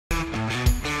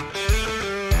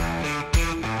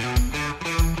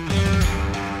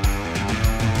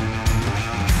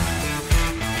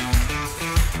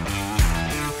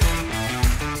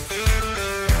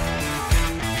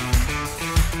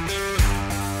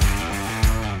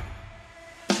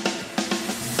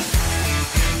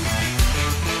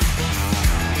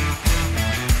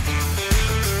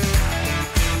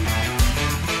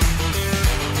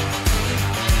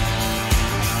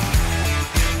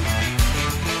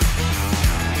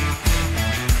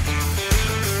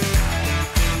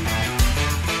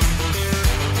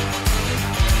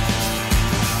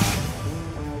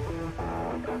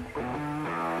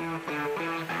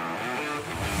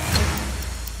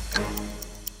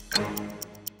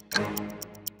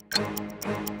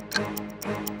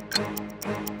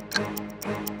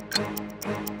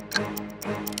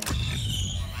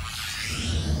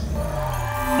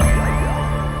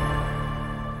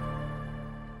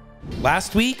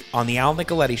Last week on the Al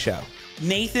Nicoletti Show,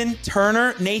 Nathan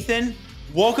Turner. Nathan,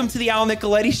 welcome to the Al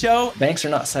Nicoletti Show. Banks are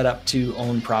not set up to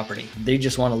own property. They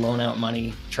just want to loan out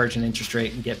money, charge an interest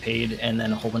rate, and get paid, and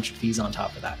then a whole bunch of fees on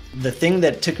top of that. The thing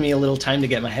that took me a little time to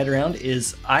get my head around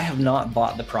is I have not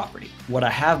bought the property. What I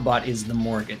have bought is the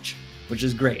mortgage, which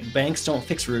is great. Banks don't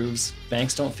fix roofs.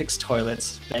 Banks don't fix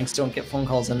toilets. Banks don't get phone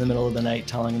calls in the middle of the night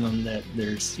telling them that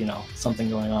there's, something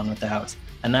going on with the house.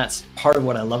 And that's part of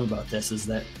what I love about this, is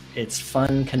that it's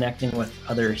fun connecting with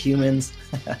other humans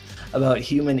about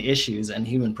human issues and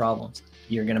human problems.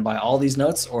 You're going to buy all these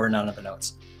notes or none of the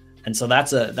notes. And so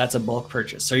that's a bulk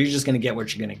purchase. So you're just going to get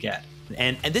what you're going to get.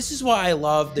 And this is why I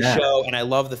love the show and I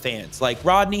love the fans. Like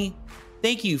Rodney,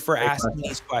 thank you for asking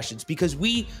these questions, because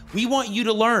we want you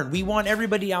to learn. We want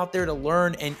everybody out there to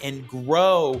learn and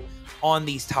grow on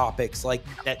these topics like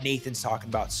that Nathan's talking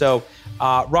about. So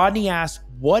Rodney asked,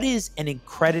 what is an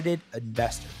accredited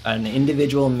investor? An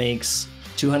individual makes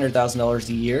 $200,000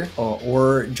 a year,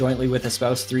 or jointly with a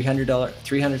spouse,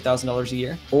 $300,000 a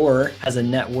year, or has a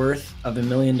net worth of $1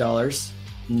 million,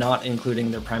 not including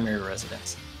their primary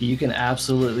residence. You can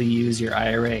absolutely use your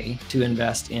IRA to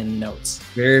invest in notes.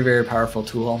 Very, very powerful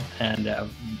tool and a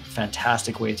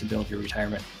fantastic way to build your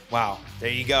retirement. Wow, there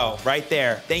you go, right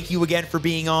there. Thank you again for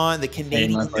being on, the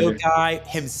Canadian note guy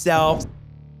himself.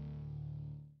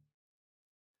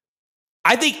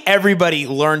 I think everybody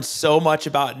learned so much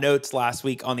about notes last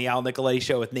week on the Al Nicoletti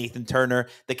Show with Nathan Turner,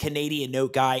 the Canadian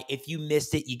note guy. If you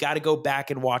missed it, you got to go back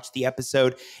and watch the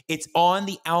episode. It's on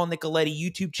the Al Nicoletti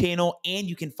YouTube channel, and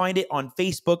you can find it on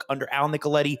Facebook under Al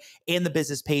Nicoletti and the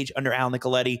business page under Al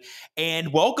Nicoletti.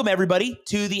 And welcome, everybody,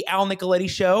 to the Al Nicoletti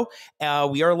Show.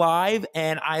 We are live,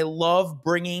 and I love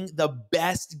bringing the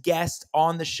best guests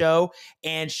on the show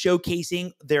and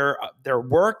showcasing their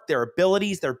work, their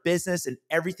abilities, their business, and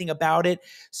everything about it.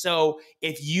 So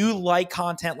if you like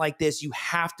content like this, you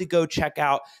have to go check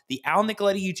out the Al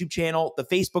Nicoletti YouTube channel, the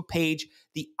Facebook page,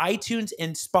 the iTunes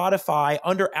and Spotify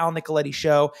under Al Nicoletti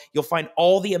Show. You'll find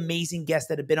all the amazing guests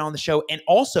that have been on the show, and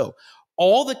also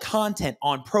all the content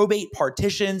on probate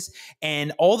partitions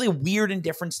and all the weird and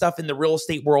different stuff in the real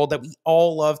estate world that we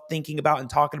all love thinking about and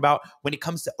talking about when it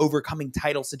comes to overcoming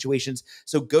title situations.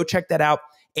 So go check that out.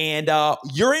 And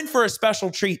you're in for a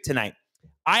special treat tonight.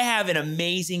 I have an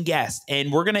amazing guest,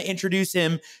 and we're going to introduce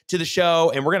him to the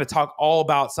show, and we're going to talk all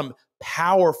about some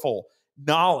powerful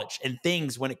knowledge and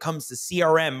things when it comes to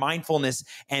CRM, mindfulness,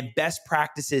 and best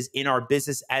practices in our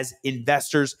business as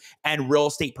investors and real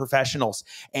estate professionals.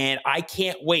 And I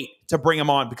can't wait to bring him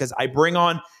on, because I bring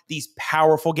on these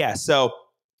powerful guests. So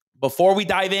before we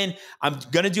dive in, I'm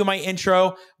going to do my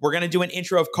intro. We're going to do an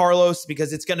intro of Carlos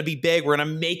because it's going to be big. We're going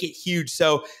to make it huge.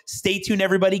 So stay tuned,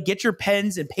 everybody. Get your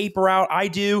pens and paper out. I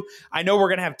know we're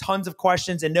going to have tons of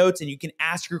questions and notes, and you can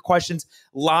ask your questions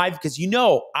live, because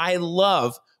I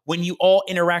love when you all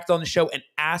interact on the show and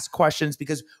ask questions,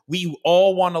 because we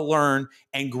all want to learn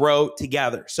and grow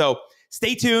together. So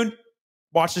stay tuned,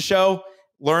 watch the show,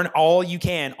 learn all you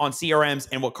can on CRMs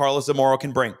and what Carlos Zamora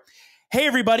can bring. Hey,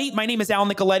 everybody. My name is Al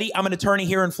Nicoletti. I'm an attorney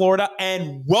here in Florida,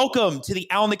 and welcome to the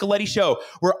Al Nicoletti Show,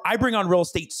 where I bring on real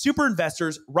estate super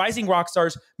investors, rising rock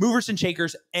stars, movers and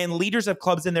shakers, and leaders of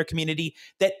clubs in their community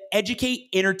that educate,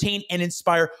 entertain, and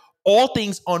inspire all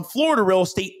things on Florida real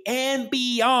estate and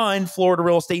beyond Florida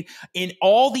real estate in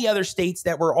all the other states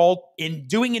that we're all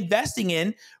doing investing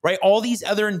in, right? All these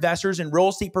other investors and real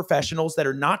estate professionals that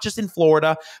are not just in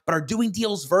Florida, but are doing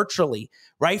deals virtually,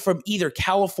 right? From either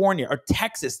California or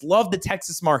Texas, love the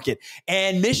Texas market,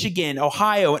 and Michigan,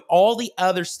 Ohio, and all the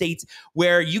other states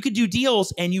where you could do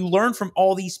deals, and you learn from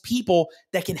all these people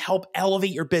that can help elevate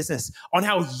your business on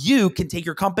how you can take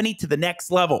your company to the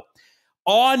next level.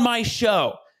 On my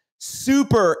show,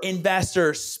 super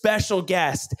investor, special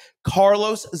guest,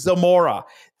 Carlos Zamora.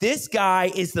 This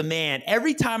guy is the man.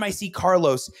 Every time I see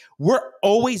Carlos, we're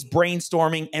always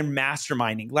brainstorming and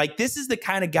masterminding. Like, this is the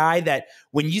kind of guy that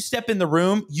when you step in the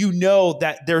room, you know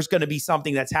that there's going to be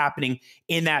something that's happening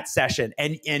in that session.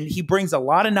 And he brings a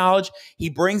lot of knowledge.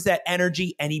 He brings that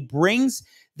energy, and he brings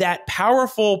that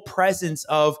powerful presence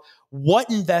of what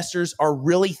investors are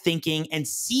really thinking and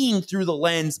seeing through the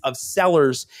lens of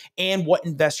sellers and what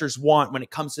investors want when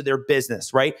it comes to their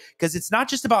business, right? Because it's not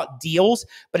just about deals,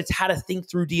 but it's how to think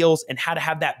through deals and how to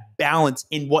have that balance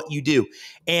in what you do.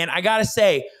 And I got to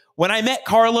say, when I met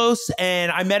Carlos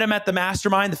and I met him at the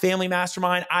mastermind, the family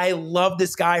mastermind, I loved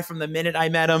this guy from the minute I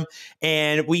met him,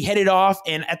 and we hit it off.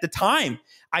 And at the time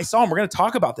I saw him, we're going to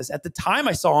talk about this. At the time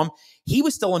I saw him, he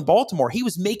was still in Baltimore. He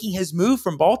was making his move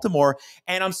from Baltimore,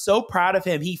 and I'm so proud of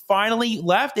him. He finally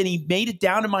left and he made it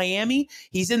down to Miami.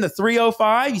 He's in the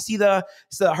 305. You see the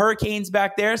Hurricanes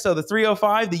back there. So the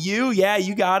 305, the U, yeah,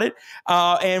 you got it.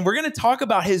 And we're going to talk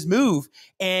about his move.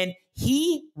 And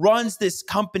he runs this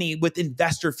company with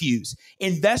Investor Fuse.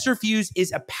 Investor Fuse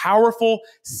is a powerful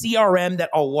CRM that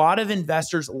a lot of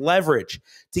investors leverage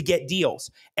to get deals.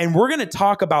 And we're going to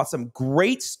talk about some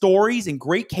great stories and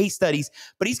great case studies,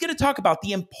 but he's going to talk about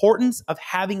the importance of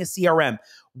having a CRM,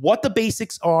 what the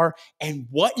basics are, and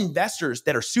what investors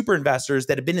that are super investors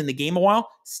that have been in the game a while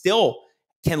still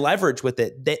can leverage with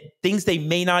it, that things they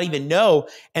may not even know,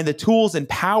 and the tools and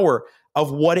power of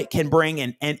what it can bring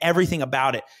and everything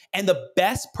about it. And the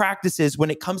best practices when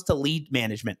it comes to lead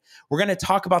management. We're going to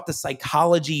talk about the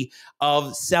psychology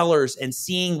of sellers and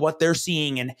seeing what they're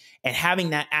seeing and having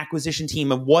that acquisition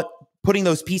team and what putting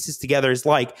those pieces together is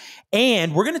like.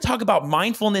 And we're going to talk about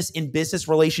mindfulness in business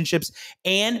relationships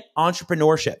and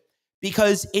entrepreneurship,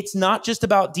 because it's not just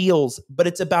about deals, but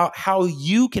it's about how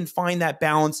you can find that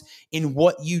balance in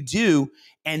what you do.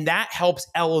 And that helps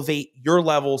elevate your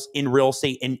levels in real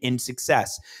estate and in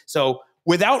success. So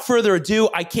without further ado,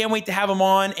 I can't wait to have him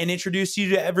on and introduce you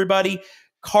to everybody.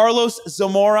 Carlos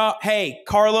Zamora. Hey,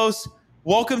 Carlos,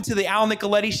 welcome to the Al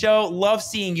Nicoletti Show. Love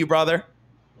seeing you, brother.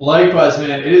 Likewise,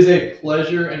 man. It is a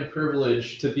pleasure and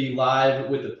privilege to be live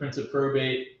with the Prince of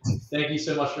Probate. Thank you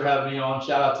so much for having me on.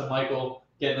 Shout out to Michael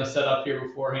getting us set up here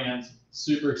beforehand.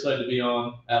 Super excited to be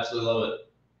on. Absolutely love it.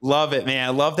 Love it, man.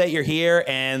 I love that you're here.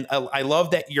 And I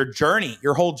love that your journey,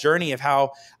 your whole journey of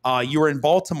how you were in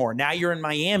Baltimore. Now you're in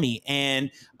Miami, and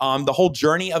the whole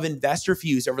journey of Investor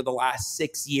Fuse over the last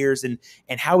 6 years and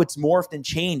how it's morphed and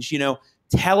changed. You know,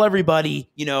 tell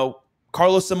everybody, you know,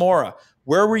 Carlos Zamora,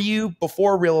 where were you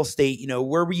before real estate? You know,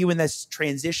 where were you in this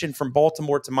transition from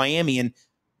Baltimore to Miami? And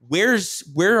where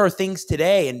are things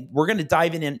today? And we're going to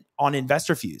dive in on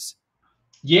Investor Fuse.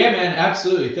 Yeah, man,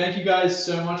 absolutely. Thank you guys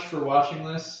so much for watching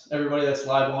this. Everybody that's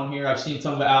live on here. I've seen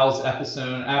some of Al's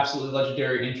episode, absolutely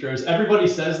legendary intros. Everybody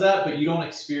says that, but you don't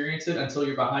experience it until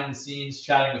you're behind the scenes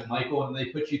chatting with Michael, and they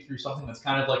put you through something that's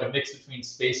kind of like a mix between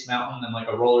Space Mountain and like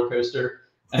a roller coaster,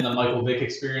 and the Michael Vick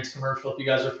Experience commercial, if you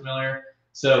guys are familiar.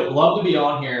 So love to be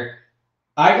on here.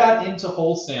 I got into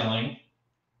wholesaling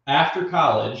after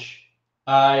college.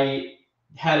 I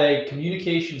had a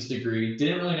communications degree,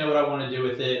 didn't really know what I wanted to do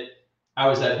with it. I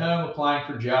was at home applying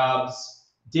for jobs,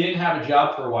 didn't have a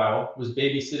job for a while, was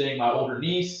babysitting my older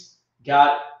niece,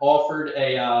 got offered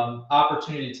a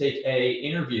opportunity to take a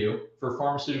interview for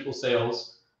pharmaceutical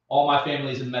sales. All my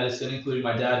family's in medicine, including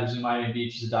my dad, who's in Miami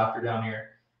Beach. He's a doctor down here.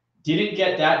 Didn't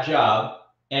get that job.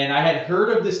 And I had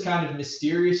heard of this kind of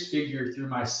mysterious figure through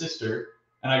my sister,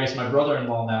 and I guess my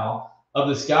brother-in-law now, of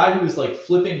this guy who was like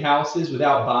flipping houses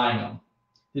without buying them.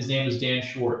 His name was Dan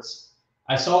Schwartz.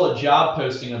 I saw a job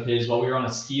posting of his while we were on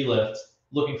a ski lift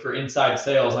looking for inside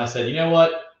sales. And I said, you know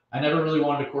what? I never really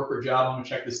wanted a corporate job. I'm going to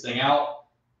check this thing out.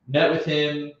 Met with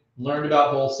him, learned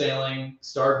about wholesaling,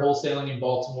 started wholesaling in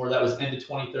Baltimore. That was end of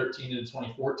 2013 into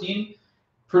 2014.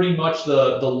 Pretty much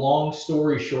the long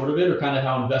story short of it, or kind of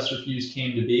how Investor Fuse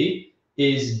came to be,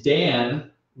 is Dan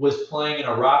was playing in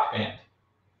a rock band,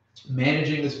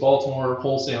 managing this Baltimore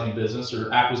wholesaling business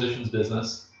or acquisitions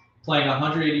business, playing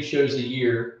 180 shows a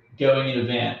year, going in a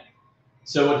van.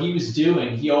 So what he was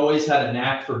doing, he always had a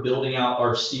knack for building out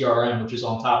our CRM, which was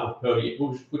on top of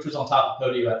Podio, which was on top of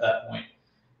Podio at that point.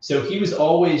 So he was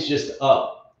always just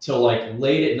up till like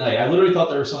late at night. I literally thought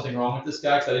there was something wrong with this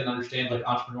guy because I didn't understand like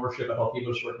entrepreneurship. I help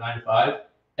people just work 9 to 5.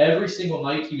 Every single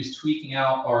night he was tweaking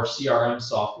out our CRM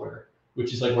software,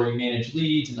 which is like where you manage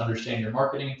leads and understand your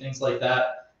marketing and things like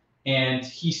that. And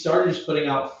he started just putting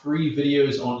out free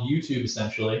videos on YouTube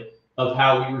essentially of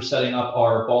how we were setting up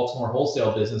our Baltimore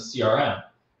wholesale business CRM.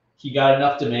 He got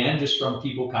enough demand just from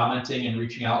people commenting and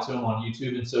reaching out to him on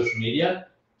YouTube and social media.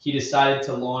 He decided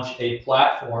to launch a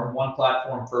platform, one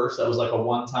platform first, that was like a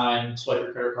one-time swipe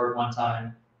your credit card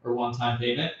one-time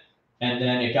payment. And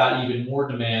then it got even more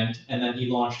demand. And then he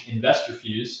launched Investor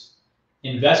Fuse.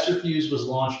 Investor Fuse was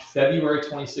launched February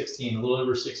 2016, a little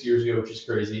over 6 years ago, which is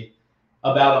crazy.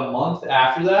 About a month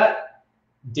after that,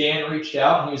 Dan reached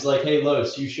out and he was like, hey,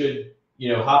 Los, you should,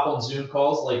 hop on Zoom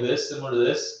calls like this, similar to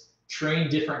this, train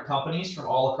different companies from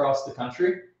all across the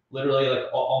country, literally like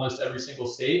almost every single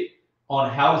state, on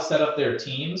how to set up their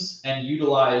teams and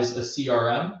utilize a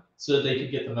CRM so that they could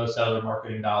get the most out of their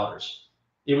marketing dollars.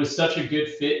 it was such a good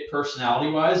fit personality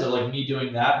wise of like me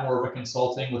doing that, more of a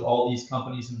consulting with all these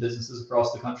companies and businesses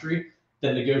across the country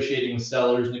than negotiating with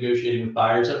sellers, negotiating with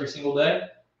buyers every single day.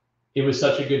 It was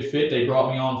such a good fit. They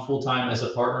brought me on full time as a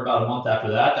partner about a month after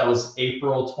that. That was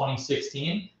April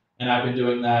 2016. And I've been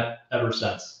doing that ever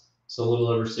since. So a little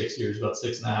over 6 years, about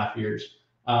 6.5 years.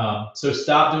 So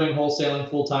stop doing wholesaling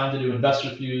full time to do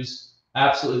investor views.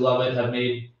 Absolutely love it. Have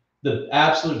made the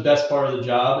absolute best part of the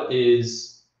job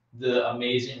is the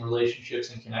amazing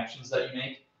relationships and connections that you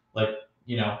make. Like,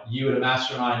 you know, you at a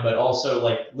mastermind, but also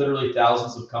like literally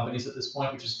thousands of companies at this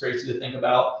point, which is crazy to think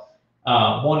about.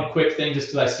 One quick thing, just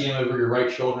because I see him over your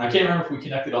right shoulder, and I can't remember if we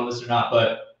connected on this or not,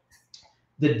 but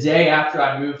the day after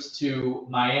I moved to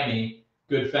Miami,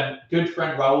 good friend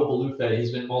Raul Balufe,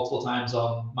 he's been multiple times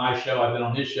on my show, I've been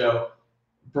on his show,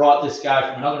 brought this guy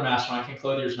from another mastermind, Ken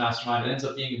Clothier's mastermind. It ends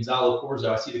up being Gonzalo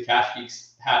Corzo. I see the Cash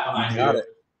Geeks hat behind you. It.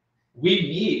 We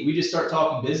meet, we just start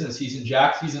talking business. He's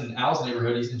in Al's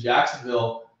neighborhood, he's in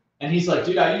Jacksonville. And he's like,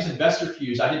 dude, I use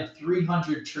InvestorFuse. I did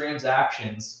 300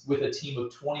 transactions with a team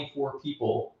of 24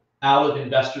 people out of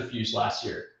InvestorFuse last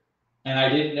year. And I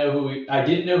didn't know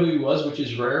who he was, which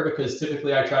is rare because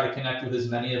typically I try to connect with as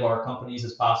many of our companies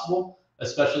as possible,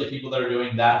 especially people that are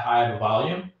doing that high of a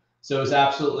volume. So it was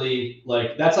absolutely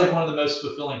like, that's like one of the most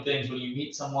fulfilling things when you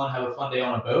meet someone, have a fun day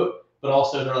on a boat, but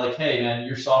also they're like, hey man,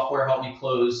 your software helped me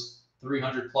close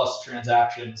 300 plus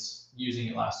transactions using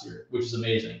it last year, which is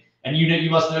amazing. And you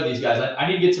must know these guys. I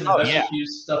need to get some InvestorFuse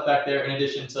stuff back there in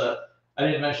addition to, I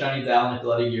didn't mention I need the Al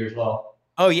Nicoletti gear as well.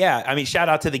 Oh yeah. I mean, shout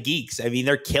out to the geeks. I mean,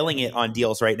 they're killing it on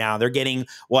deals right now. They're getting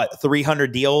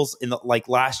 300 deals in like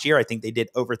last year. I think they did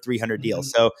over 300 deals.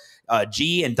 So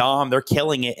G and Dom, they're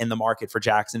killing it in the market for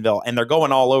Jacksonville, and they're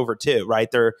going all over too, right?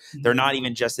 They're not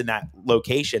even just in that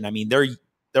location. I mean, they're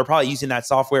probably using that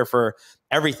software for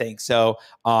everything. So,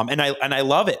 and I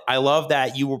love it. I love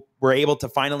that you were able to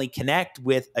finally connect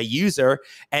with a user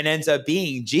and ends up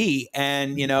being G,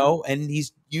 and, you know, and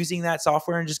he's using that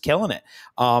software and just killing it.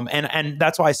 And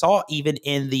that's why I saw even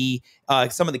in the,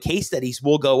 some of the case studies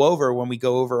we'll go over when we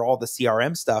go over all the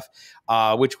CRM stuff,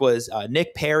 which was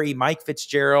Nick Perry, Mike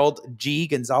Fitzgerald, G,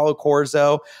 Gonzalo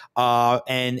Corzo,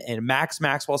 and Max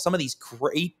Maxwell, some of these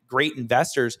great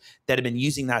investors that have been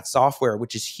using that software,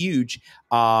 which is huge,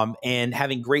 and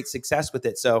having great success with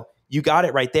it. So you got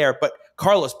it right there. But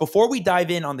Carlos, before we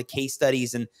dive in on the case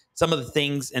studies and some of the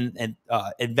things and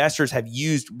investors have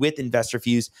used with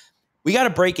InvestorFuse, we got to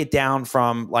break it down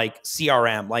from like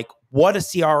CRM, like what a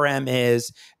CRM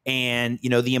is, and, you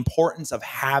know, the importance of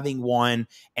having one,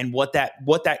 and what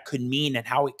that could mean and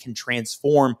how it can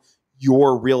transform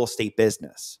your real estate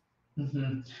business.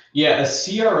 Yeah, a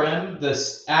CRM,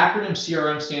 this acronym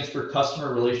CRM stands for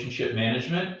Customer Relationship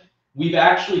Management. We've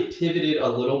actually pivoted a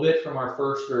little bit from our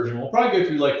first version. We'll probably go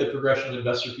through like the progression of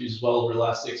InvestorFuse as well over the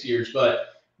last 6 years, but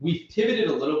we've pivoted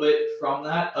a little bit from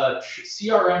that.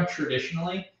 CRM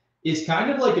traditionally is kind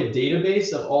of like a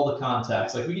database of all the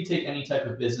contacts. Like we could take any type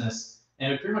of business and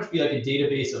it would pretty much be like a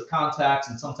database of contacts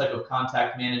and some type of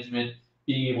contact management,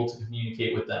 being able to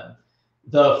communicate with them.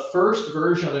 The first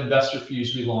version of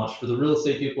InvestorFuse we launched for the real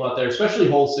estate people out there, especially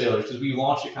wholesalers, because we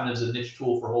launched it kind of as a niche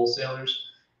tool for wholesalers,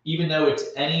 even though it's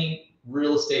any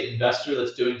real estate investor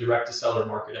that's doing direct to seller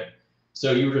marketing.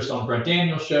 So you were just on Brent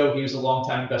Daniels' show. He was a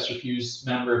longtime InvestorFuse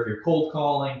member. If you're cold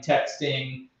calling,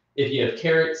 texting, if you have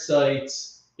carrot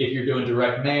sites, if you're doing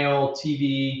direct mail,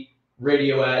 TV,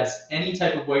 radio ads, any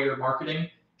type of way you're marketing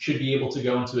should be able to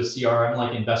go into a CRM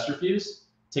like InvestorFuse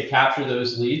to capture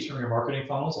those leads from your marketing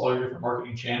funnels, all your different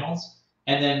marketing channels,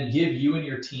 and then give you and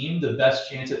your team the best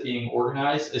chance at being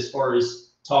organized as far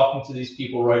as talking to these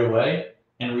people right away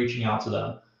and reaching out to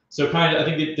them. So kind of, I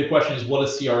think the question is what a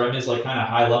CRM is, like kind of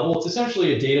high level. It's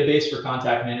essentially a database for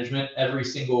contact management. Every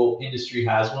single industry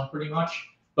has one pretty much,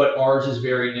 but ours is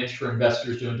very niche for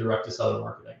investors doing direct to seller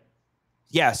marketing.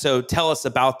 Yeah. So tell us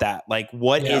about that. Like,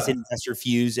 what is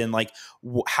InvestorFuse, and like,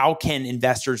 how can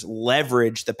investors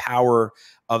leverage the power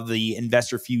of the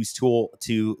InvestorFuse tool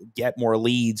to get more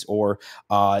leads or,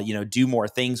 you know, do more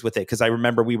things with it? Because I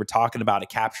remember we were talking about it,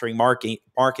 capturing marketing,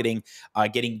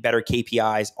 getting better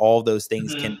KPIs, all those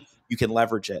things you can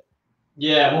leverage it.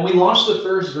 Yeah. When we launched the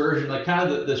first version, like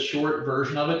kind of the short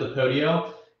version of it, the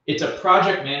Podio, it's a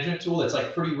project management tool that's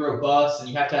like pretty robust, and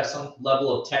you have to have some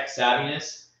level of tech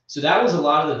savviness. So that was a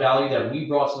lot of the value that we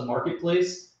brought to the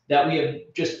marketplace that we have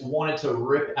just wanted to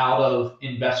rip out of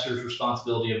investors'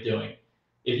 responsibility of doing.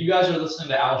 If you guys are listening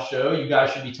to Al's show, you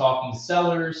guys should be talking to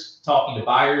sellers, talking to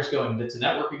buyers, going to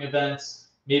networking events,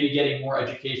 maybe getting more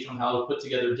education on how to put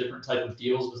together different type of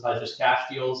deals besides just cash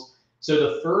deals. So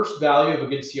the first value of a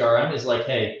good CRM is like,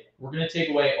 hey, we're going to take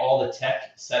away all the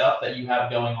tech setup that you have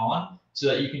going on so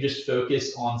that you can just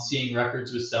focus on seeing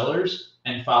records with sellers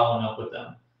and following up with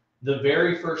them. The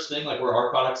very first thing, like where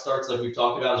our product starts, like we've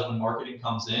talked about, is when marketing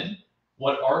comes in.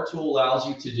 What our tool allows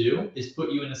you to do is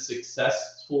put you in a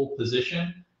successful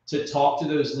position to talk to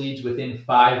those leads within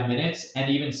 5 minutes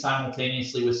and even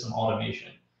simultaneously with some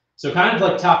automation. So kind of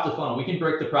like top to funnel. We can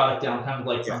break the product down kind of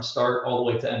like from start all the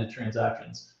way to end of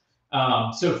transactions.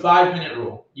 So 5-minute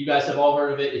rule. You guys have all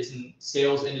heard of it. It's in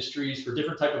sales industries for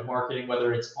different type of marketing,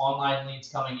 whether it's online leads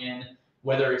coming in,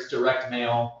 whether it's direct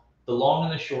mail. The long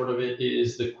and the short of it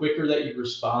is the quicker that you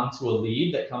respond to a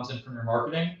lead that comes in from your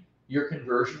marketing, your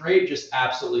conversion rate just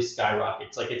absolutely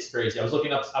skyrockets. Like it's crazy. I was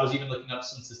even looking up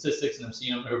some statistics and I'm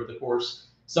seeing them over the course.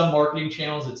 Some marketing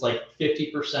channels, it's like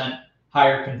 50%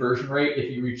 higher conversion rate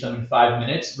if you reach them in 5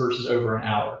 minutes versus over an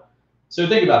hour. So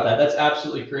think about that. That's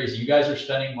absolutely crazy. You guys are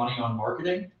spending money on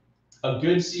marketing. A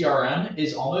good CRM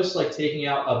is almost like taking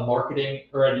out a marketing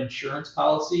or an insurance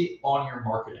policy on your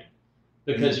marketing,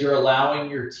 because you're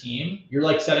allowing your team, you're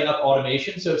like setting up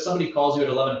automation. So if somebody calls you at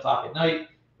 11 o'clock at night,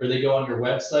 or they go on your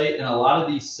website, and a lot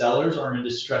of these sellers are in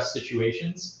distress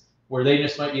situations where they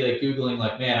just might be like Googling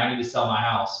like, man, I need to sell my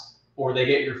house. Or they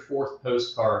get your 4th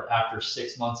postcard after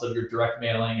 6 months of your direct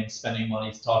mailing and spending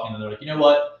money to talking to them. They're like, you know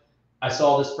what? I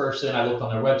saw this person, I looked on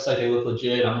their website, they look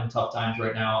legit, I'm in tough times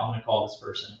right now, I'm gonna call this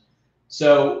person.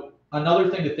 So another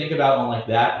thing to think about on like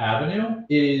that avenue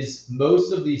is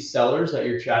most of these sellers that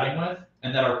you're chatting with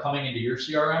and that are coming into your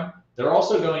CRM, they're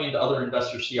also going into other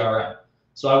investor CRM.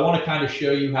 So I want to kind of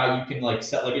show you how you can like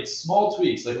set, like it's small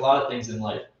tweaks, like a lot of things in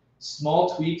life.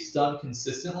 Small tweaks done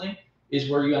consistently is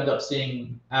where you end up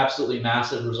seeing absolutely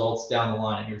massive results down the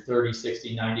line in your 30,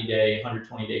 60, 90 day,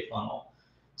 120 day funnel.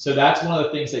 So that's one of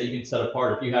the things that you can set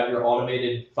apart if you have your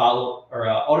automated follow or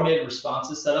automated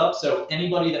responses set up. So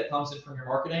anybody that comes in from your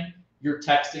marketing, you're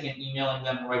texting and emailing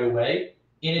them right away.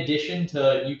 In addition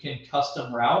to, you can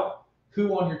custom route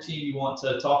who on your team you want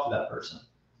to talk to that person.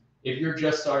 If you're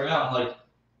just starting out, like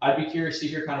I'd be curious to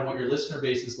hear kind of what your listener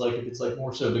base is like, if it's like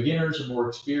more so beginners or more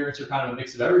experienced or kind of a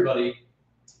mix of everybody.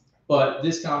 But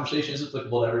this conversation is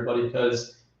applicable to everybody,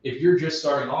 because if you're just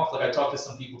starting off, like I talked to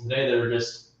some people today that are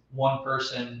just one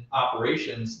person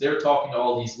operations, they're talking to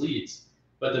all these leads.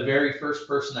 But the very first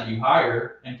person that you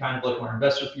hire, and kind of like where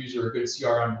Investor Fuse or a good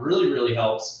CRM really, really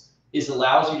helps, is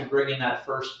allows you to bring in that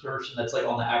first person that's like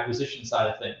on the acquisition side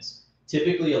of things.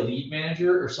 Typically a lead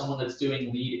manager or someone that's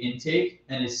doing lead intake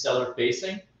and is seller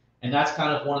facing. And that's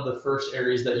kind of one of the first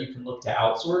areas that you can look to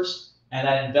outsource. And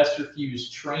that Investor Fuse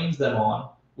trains them on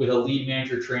with a lead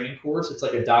manager training course. It's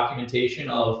like a documentation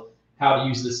of how to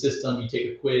use the system. You take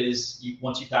a quiz.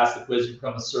 Once you pass the quiz, you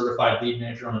become a certified lead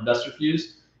manager on Investor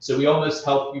Fuse. So we almost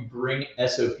help you bring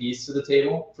SOPs to the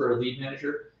table for a lead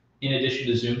manager in addition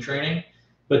to Zoom training.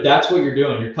 But that's what you're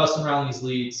doing. You're custom routing these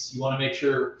leads. You want to make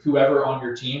sure whoever on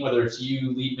your team, whether it's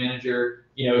you, lead manager,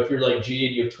 if you're like G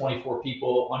and you have 24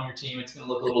 people on your team, it's going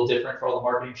to look a little different for all the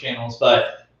marketing channels.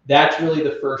 But that's really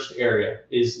the first area,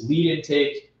 is lead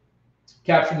intake,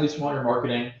 capturing leads from all your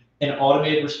marketing, an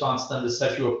automated response to them to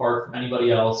set you apart from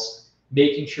anybody else,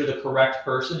 making sure the correct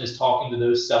person is talking to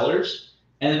those sellers.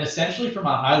 And then essentially from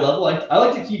a high level, I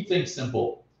like to keep things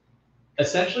simple.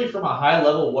 Essentially from a high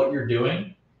level, what you're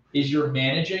doing is you're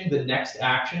managing the next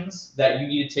actions that you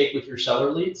need to take with your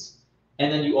seller leads.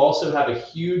 And then you also have a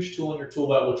huge tool in your tool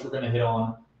belt, which we're going to hit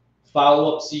on,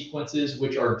 follow-up sequences,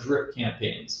 which are drip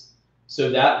campaigns.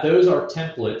 So those are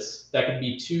templates that can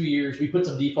be 2 years. We put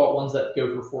some default ones that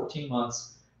go for 14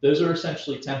 months. Those are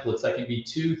essentially templates that can be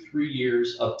 2-3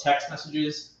 years of text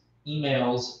messages,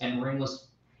 emails, and ringless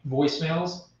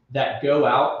voicemails that go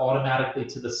out automatically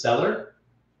to the seller.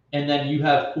 And then you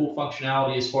have cool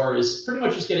functionality as far as pretty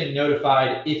much just getting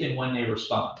notified if and when they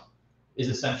respond is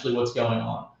essentially what's going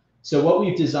on. So what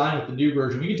we've designed with the new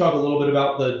version, we can talk a little bit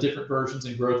about the different versions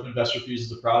and growth of Investor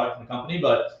Fuse as a product in the company,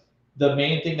 but the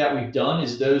main thing that we've done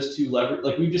is those two leverage,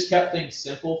 like we've just kept things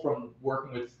simple from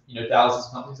working with thousands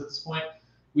of companies at this point.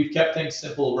 We've kept things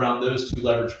simple around those two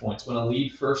leverage points. When a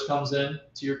lead first comes in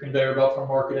to your conveyor belt from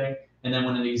marketing, and then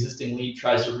when an existing lead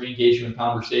tries to re-engage you in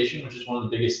conversation, which is one of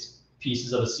the biggest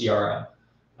pieces of a CRM.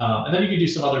 And then you can do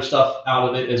some other stuff out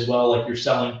of it as well, like you're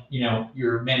selling,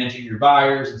 you're managing your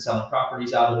buyers and selling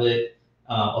properties out of it,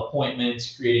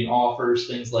 appointments, creating offers,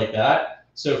 things like that.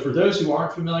 So for those who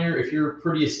aren't familiar, if you're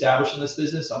pretty established in this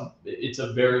business, it's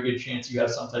a very good chance you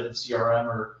have some type of CRM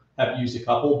or have used a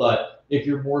couple. But if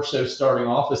you're more so starting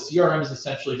off, a CRM is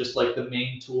essentially just like the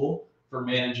main tool for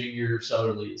managing your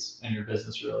seller leads and your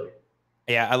business, really.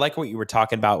 Yeah, I like what you were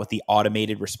talking about with the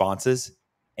automated responses.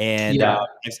 And Yeah.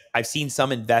 I've seen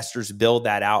some investors build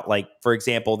that out. Like, for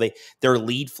example, their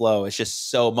lead flow is just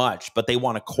so much, but they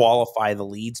want to qualify the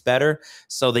leads better.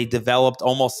 So they developed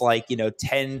almost like,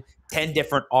 10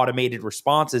 different automated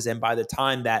responses. And by the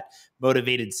time that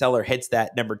motivated seller hits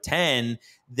that number 10,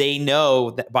 they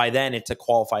know that by then it's a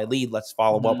qualified lead. Let's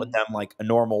follow up with them like a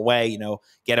normal way,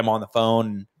 get them on the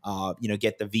phone,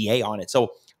 get the VA on it.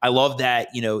 So I love that,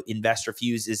 Investor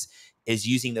Fuse is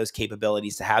using those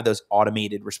capabilities to have those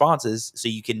automated responses so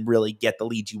you can really get the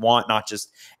leads you want, not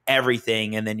just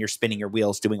everything. And then you're spinning your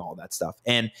wheels doing all that stuff.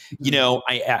 And,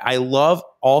 I love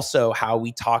also how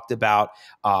we talked about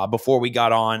before we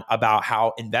got on about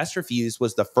how Investor Fuse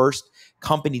was the first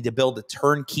company to build a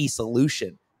turnkey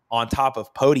solution on top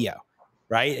of Podio,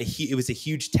 right? It was a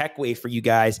huge tech wave for you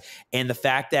guys. And the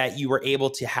fact that you were able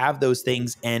to have those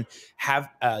things and have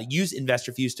use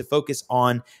Investor Fuse to focus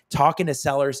on talking to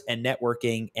sellers and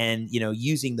networking and,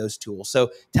 using those tools.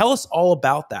 So tell us all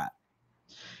about that.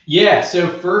 Yeah, so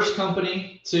first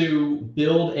company to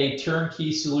build a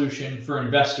turnkey solution for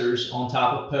investors on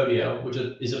top of Podio, which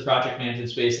is a project management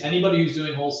space. Anybody who's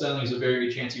doing wholesaling, there's a very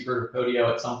good chance you've heard of Podio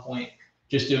at some point,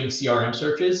 just doing CRM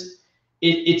searches.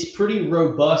 It's pretty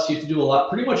robust. You have to do a lot,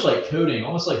 pretty much like coding,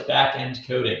 almost like back-end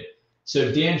coding.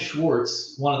 So Dan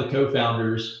Schwartz, one of the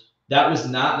co-founders, that was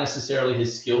not necessarily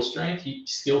his skill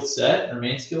set, or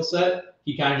main skill set.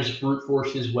 He kind of just brute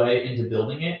forced his way into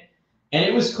building it. And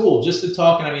it was cool just to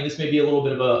talk. And I mean, this may be a little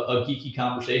bit of a geeky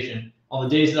conversation. On the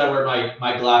days that I wear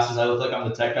my glasses, I look like I'm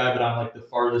the tech guy, but I'm like the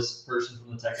farthest person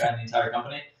from the tech guy in the entire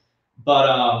company. But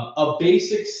a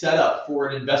basic setup for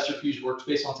an Investor Fuse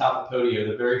workspace on top of Podio,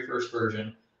 the very first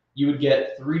version, you would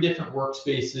get 3 different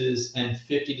workspaces and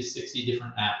 50 to 60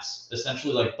 different apps,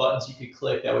 essentially like buttons you could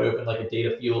click that would open like a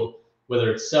data field,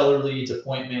 whether it's seller leads,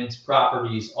 appointments,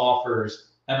 properties,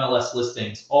 offers, MLS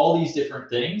listings, all these different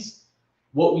things.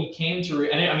 What we came to,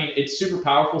 and I mean, it's super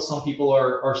powerful. Some people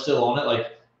are still on it, like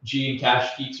G and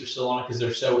Cash Geeks are still on it because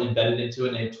they're so embedded into it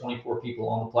and they have 24 people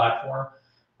on the platform.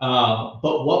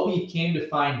 But what we came to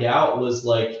find out was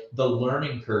like the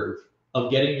learning curve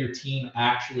of getting your team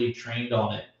actually trained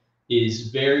on it is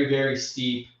very, very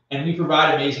steep. And we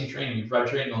provide amazing training. We provide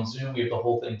training on Zoom. We have the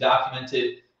whole thing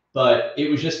documented, but it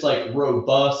was just like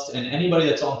robust. And anybody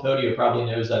that's on Podio probably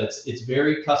knows that it's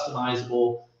very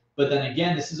customizable. But then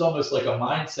again, this is almost like a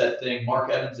mindset thing. Mark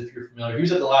Evans, if you're familiar, he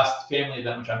was at the last family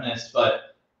event, which I missed,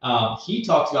 but he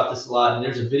talks about this a lot. And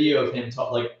there's a video of him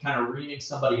kind of reaming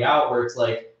somebody out where it's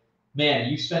like, man,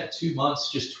 you spent 2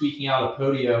 months just tweaking out a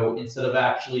Podio instead of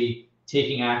actually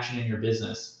taking action in your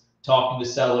business, talking to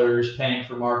sellers, paying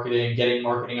for marketing, getting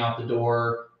marketing out the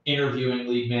door, interviewing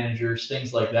lead managers,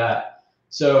 things like that.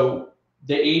 So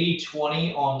the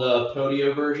 80-20 on the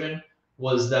Podio version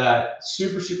was that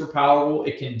super, super powerful.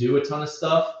 It can do a ton of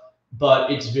stuff,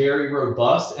 but it's very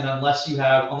robust. And unless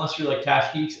you're like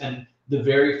Cash Geeks and the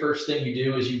very first thing you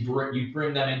do is you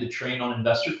bring them in to train on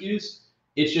Investor Fuse,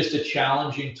 it's just a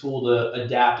challenging tool to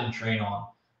adapt and train on.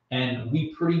 And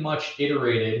we pretty much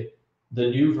iterated the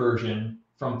new version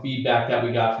from feedback that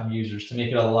we got from users to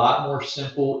make it a lot more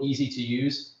simple, easy to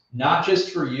use, not just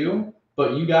for you,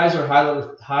 but you guys are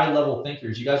high level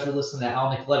thinkers. You guys are listening to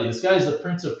Al Nicoletti. This guy is the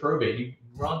prince of probate.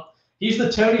 He's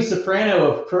the Tony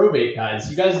Soprano of probate, guys.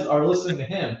 You guys are listening to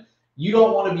him. You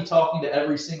don't want to be talking to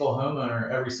every single homeowner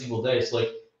every single day. So like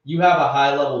you have a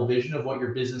high level vision of what your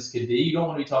business could be. You don't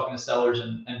want to be talking to sellers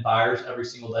and buyers every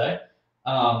single day.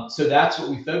 So that's what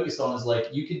we focused on is like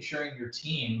you can train your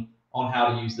team on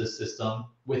how to use this system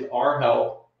with our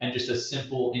help and just a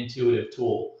simple, intuitive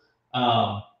tool.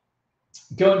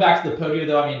 Going back to the Podio,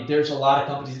 though, I mean, there's a lot of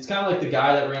companies. It's kind of like the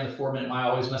guy that ran the 4-minute mile.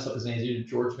 I always mess up his name. Either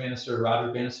George Bannister or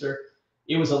Roger Bannister.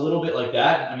 It was a little bit like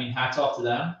that. I mean, hats off to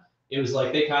them. It was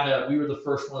like we were the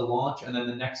first one to launch, and then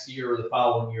the next year or the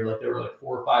following year, like there were like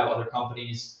 4 or 5 other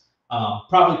companies,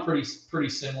 probably pretty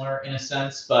similar in a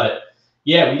sense. But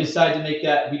yeah, we decided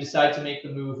to make the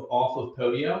move off of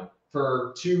Podio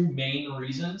for 2 main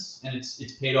reasons, and it's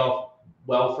paid off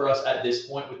well for us at this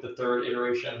point with the 3rd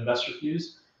iteration of Investor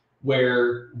Fuse.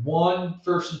 Where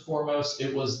first and foremost,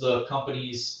 it was the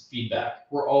company's feedback.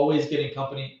 We're always getting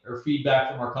feedback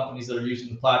from our companies that are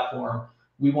using the platform.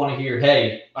 We want to hear,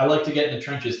 hey, I like to get in the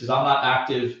trenches because I'm not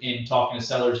active in talking to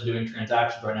sellers and doing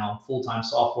transactions right now. I'm full-time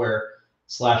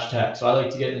software/tech. So I like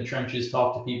to get in the trenches,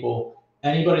 talk to people.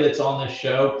 Anybody that's on this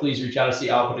show, please reach out. I see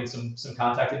Al putting some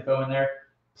contact info in there.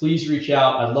 Please reach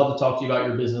out. I'd love to talk to you about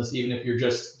your business, even if you're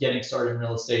just getting started in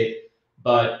real estate.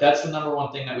 But that's the number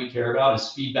one thing that we care about is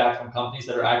feedback from companies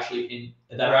that are actually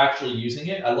using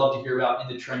it. I'd love to hear about in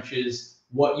the trenches,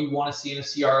 what you want to see in a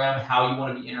CRM, how you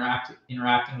want to be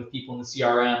interacting with people in the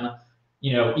CRM,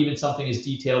 even something as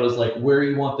detailed as like where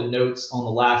you want the notes on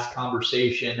the last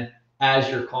conversation as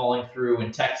you're calling through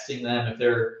and texting them. If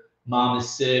their mom is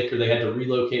sick or they had to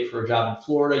relocate for a job in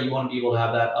Florida, you want to be able to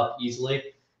have that up easily.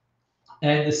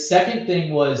 And the second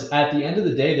thing was, at the end of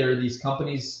the day, there are these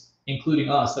companies, including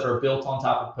us, that are built on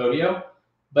top of Podio.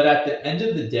 But at the end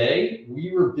of the day,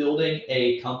 we were building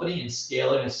a company and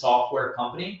scaling a software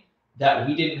company that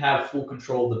we didn't have full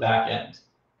control of the back end,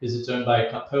 because it's owned by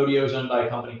Podio is owned by a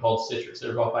company called Citrix.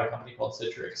 They're bought by a company called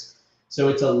Citrix. So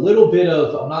it's a little bit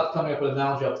of, I'm not coming up with an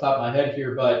analogy off the top of my head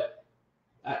here, but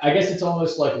I guess it's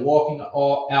almost like walking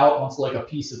out onto like a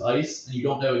piece of ice, and you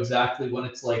don't know exactly when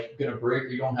it's like gonna break, or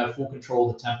you don't have full control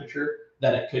of the temperature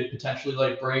that it could potentially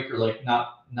like break or like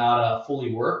not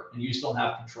fully work, and you just don't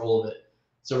have control of it.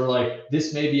 So we're like,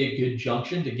 this may be a good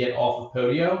junction to get off of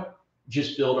Podio,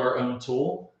 just build our own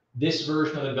tool. This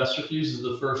version of InvestorFuse is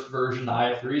the first version. The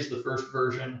IF3 is the first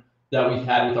version that we've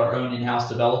had with our own in-house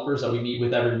developers that we meet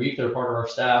with every week. They're part of our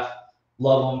staff,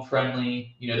 love them,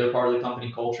 friendly, they're part of the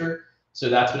company culture. So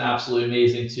that's been absolutely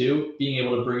amazing too, being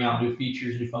able to bring out new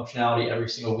features, new functionality every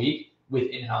single week with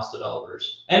in-house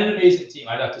developers. And an amazing team.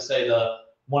 I'd have to say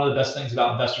one of the best things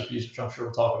about InvestorFuse, which I'm sure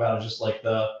we'll talk about, is just like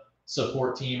the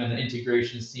support team and the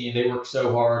integrations team. They work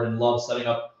so hard and love setting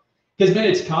up, because man,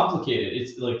 it's complicated.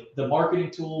 It's like the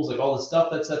marketing tools, like all the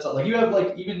stuff that sets up. Like you have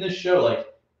like even this show, like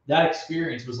that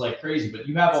experience was like crazy. But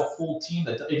you have a full team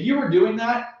that if you were doing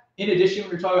that, in addition,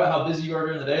 when you're talking about how busy you are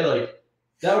during the day, like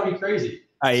that would be crazy.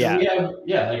 So Yeah. we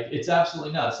have, like it's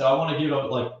absolutely nuts. So I want to give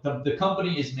up, like the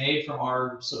company is made from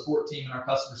our support team and our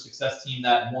customer success team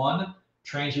that, one,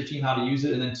 trains your team how to use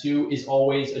it, and then two, is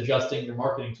always adjusting your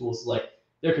marketing tools. Like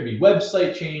there could be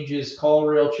website changes, call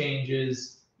rail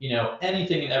changes,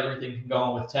 anything and everything can go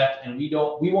on with tech. And we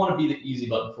want to be the easy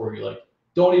button for you. Like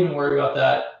don't even worry about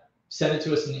that. Send it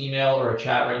to us in an email or a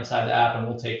chat right inside the app and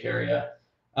we'll take care of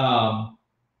you.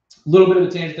 Little bit of a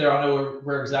tangent there. I don't know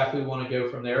where exactly we want to go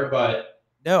from there, but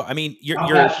no, I mean, I'm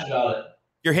passionate about it.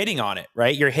 You're hitting on it,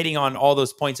 right? You're hitting on all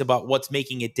those points about what's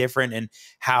making it different and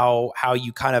how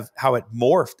you kind of how it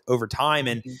morphed over time.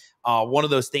 And one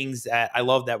of those things that I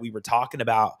love that we were talking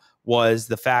about was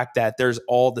the fact that there's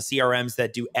all the CRMs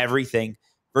that do everything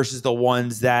versus the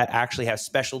ones that actually have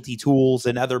specialty tools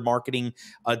and other marketing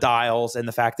dials, and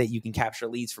the fact that you can capture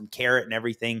leads from Carrot and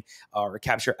everything, or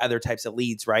capture other types of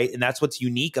leads, right? And that's what's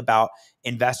unique about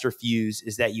InvestorFuse,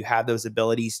 is that you have those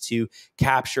abilities to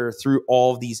capture through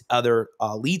all of these other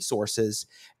lead sources,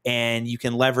 and you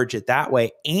can leverage it that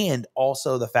way. And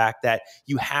also the fact that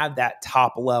you have that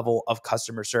top level of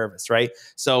customer service, right?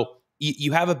 So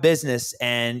you have a business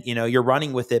and you're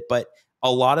running with it, but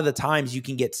a lot of the times you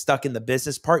can get stuck in the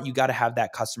business part. You got to have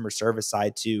that customer service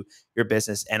side to your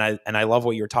business. And I love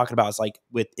what you were talking about. It's like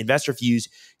with InvestorFuse,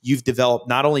 you've developed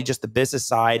not only just the business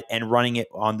side and running it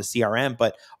on the CRM,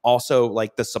 but also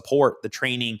like the support, the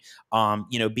training,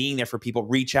 being there for people.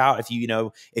 Reach out if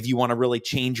you want to really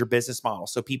change your business model.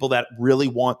 So people that really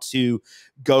want to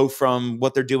go from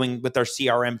what they're doing with their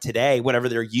CRM today, whatever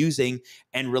they're using,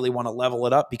 and really want to level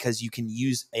it up because you can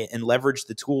use and leverage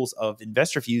the tools of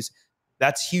InvestorFuse.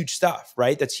 That's huge stuff,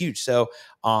 right? That's huge. So,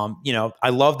 I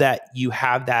love that you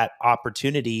have that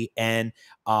opportunity and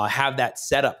have that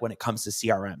setup when it comes to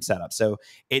CRM setup. So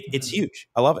it's huge.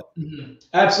 I love it. Mm-hmm.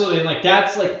 Absolutely. And like,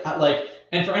 that's like,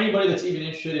 and for anybody that's even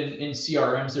interested in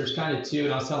CRMs, there's kind of two,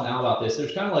 and I was telling Al about this,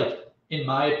 there's kind of like, in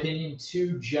my opinion,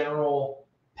 two general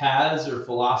paths or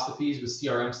philosophies with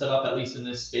CRM setup, at least in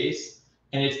this space.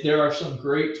 And there are some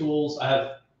great tools. I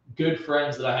have good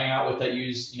friends that I hang out with that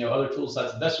use, other tools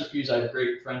besides InvestorFuse. I have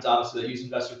great friends, obviously, that use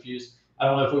InvestorFuse. I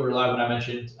don't know if we were live when I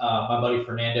mentioned my buddy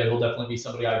Fernando. He'll definitely be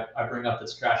somebody I bring up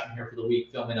that's crashing here for the week,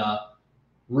 filming a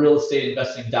real estate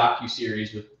investing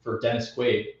docu-series for Dennis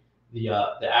Quaid, the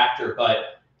actor.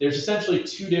 But there's essentially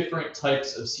two different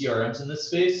types of CRMs in this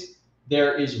space.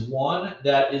 There is one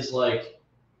that is like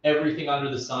everything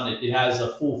under the sun. It has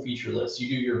a full feature list. You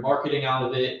do your marketing out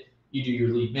of it. You do your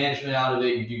lead management out of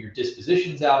it. You do your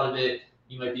dispositions out of it.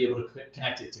 You might be able to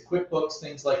connect it to QuickBooks,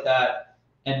 things like that.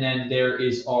 And then there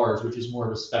is ours, which is more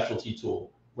of a specialty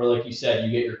tool, where, like you said,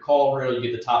 you get your call rail, you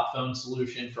get the top phone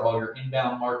solution for all your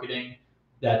inbound marketing.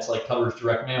 That's like covers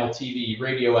direct mail, TV,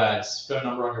 radio ads, phone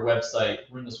number on your website,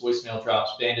 ringless voicemail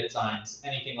drops, bandit signs,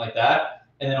 anything like that.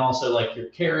 And then also like your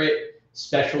Carrot,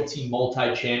 specialty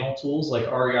multi-channel tools like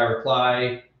REI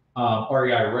Reply,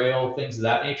 REI Rail, things of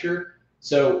that nature.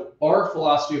 So our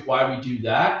philosophy of why we do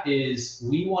that is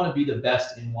we want to be the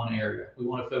best in one area. We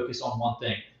want to focus on one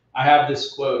thing. I have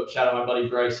this quote, shout out my buddy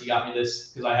Bryce. He got me this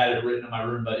because I had it written in my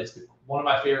room, but it's one of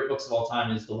my favorite books of all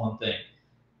time is The One Thing.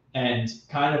 And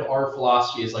kind of our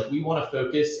philosophy is like, we want to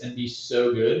focus and be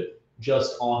so good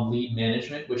just on lead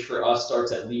management, which for us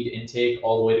starts at lead intake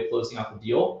all the way to closing out the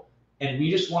deal. And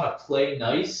we just want to play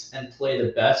nice and play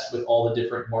the best with all the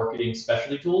different marketing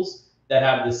specialty tools that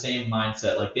have the same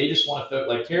mindset. Like they just want to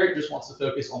like Carrot just wants to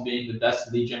focus on being the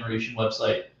best lead generation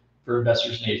website for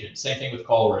investors and agents. Same thing with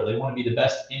Callware. They want to be the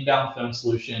best inbound phone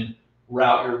solution,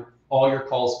 route all your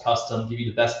calls custom, give you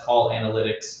the best call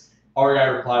analytics. REI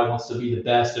Reply wants to be the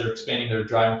best. They're expanding their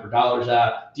Driving for Dollars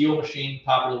app. Deal Machine,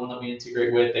 popular one that we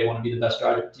integrate with, they want to be the best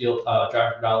Driving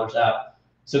for Dollars app.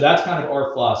 So that's kind of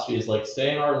our philosophy, is like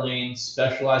stay in our lane,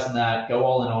 specialize in that, go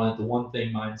all in on it, the one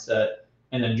thing mindset,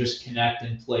 and then just connect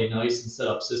and play nice and set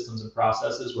up systems and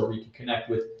processes where we can connect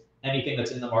with anything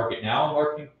that's in the market now,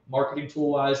 marketing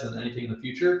tool wise, and anything in the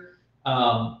future.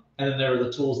 And then there are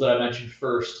the tools that I mentioned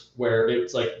first, where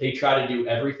it's like they try to do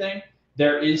everything.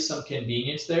 There is some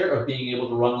convenience there of being able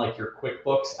to run like your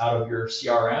QuickBooks out of your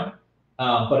CRM,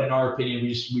 but in our opinion,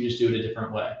 we just do it a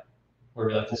different way, where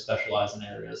we like to specialize in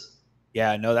areas.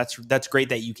 Yeah, no, that's great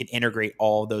that you can integrate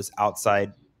all those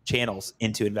outside channels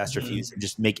into Investor Fuse and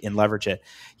just make and leverage it.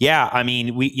 Yeah, I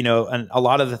mean, and a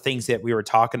lot of the things that we were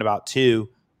talking about too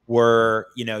were,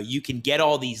 you can get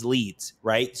all these leads,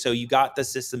 right? So you got the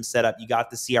system set up, you got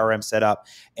the CRM set up,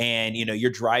 and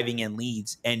you're driving in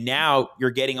leads, and now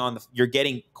you're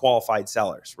getting qualified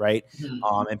sellers, right?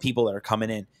 And people that are coming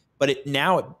in. But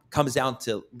now it comes down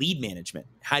to lead management.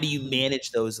 How do you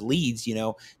manage those leads?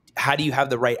 How do you have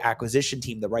the right acquisition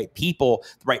team, the right people,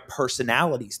 the right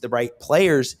personalities, the right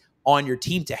players on your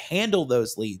team to handle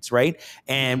those leads, right?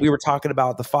 And we were talking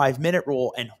about the 5-minute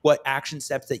rule and what action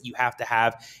steps that you have to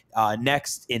have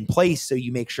next in place, so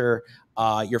you make sure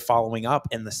you're following up,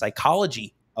 and the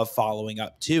psychology of following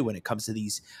up too when it comes to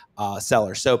these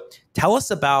sellers. So tell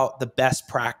us about the best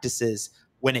practices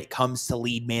when it comes to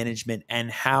lead management, and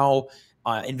how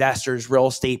investors, real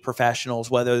estate professionals,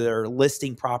 whether they're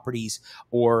listing properties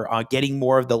or getting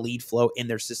more of the lead flow in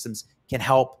their systems, can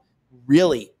help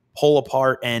really pull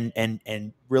apart and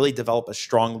really develop a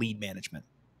strong lead management.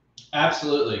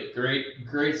 Absolutely.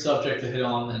 Great subject to hit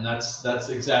on. And that's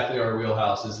exactly our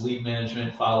wheelhouse, is lead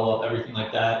management, follow up, everything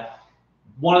like that.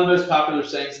 One of the most popular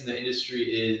sayings in the industry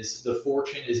is the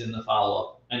fortune is in the follow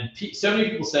up. And so many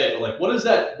people say it, but like, what does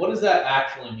that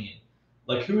actually mean?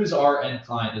 Like, who is our end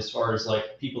client, as far as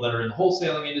like people that are in the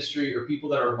wholesaling industry or people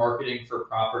that are marketing for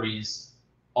properties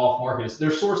off market?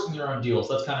 They're sourcing their own deals.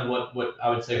 That's kind of what I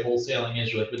would say wholesaling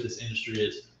is, or like what this industry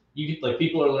is.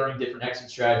 People are learning different exit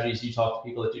strategies. You talk to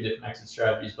people that do different exit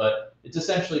strategies, but it's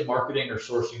essentially marketing or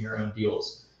sourcing your own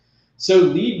deals. So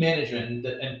lead management,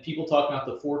 and people talk about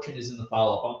the fortune is in the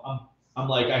follow up. I'm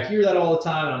like, I hear that all the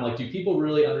time, and I'm like, do people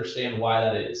really understand why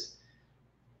that is?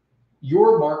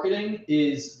 Your marketing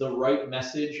is the right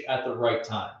message at the right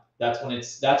time. That's when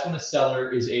a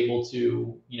seller is able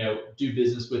to, do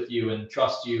business with you and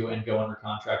trust you and go under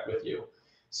contract with you.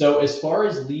 So as far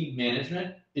as lead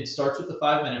management, it starts with the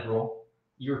 5-minute rule.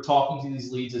 You're talking to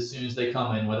these leads as soon as they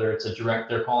come in, whether it's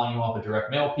they're calling you off a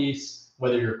direct mail piece,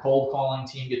 whether your cold calling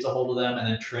team gets a hold of them and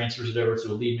then transfers it over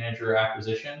to a lead manager or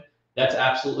acquisition. That's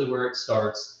absolutely where it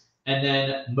starts. And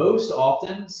then most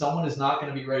often, someone is not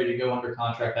going to be ready to go under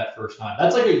contract that first time.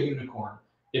 That's like a unicorn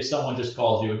if someone just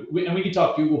calls you. And we can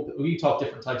talk Google, we can talk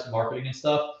different types of marketing and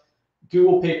stuff.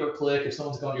 Google pay-per-click, if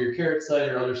someone's going to your Carrot site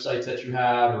or other sites that you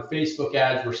have, or Facebook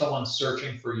ads where someone's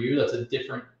searching for you, that's a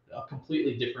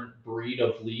completely different breed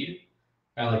of lead.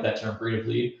 Kind of like that term, breed of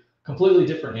lead. Completely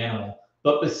different animal.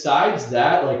 But besides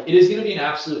that, like, it is going to be an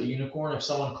absolute unicorn if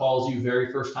someone calls you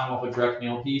very first time off a direct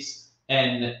mail piece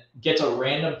and gets a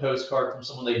random postcard from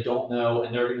someone they don't know,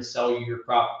 and they're going to sell you your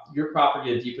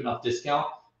property at a deep enough discount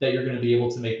that you're going to be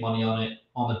able to make money on it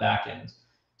on the back end.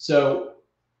 So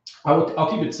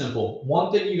I'll keep it simple.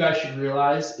 One thing you guys should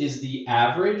realize is the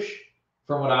average,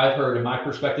 from what I've heard, and my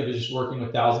perspective is just working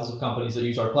with thousands of companies that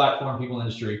use our platform, people in the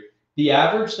industry. The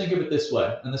average, think of it this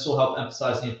way, and this will help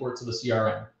emphasize the importance of the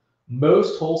CRM.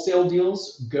 Most wholesale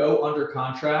deals go under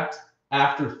contract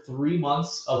after 3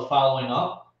 months of following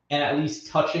up and at least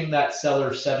touching that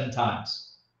seller 7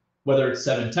 times, whether it's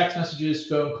 7 text messages,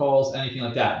 phone calls, anything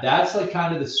like that. That's like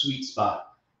kind of the sweet spot.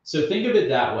 So think of it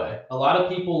that way. A lot of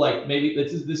people, like, maybe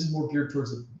this is more geared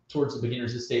towards the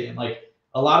beginners, this statement. Like,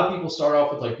 a lot of people start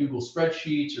off with like Google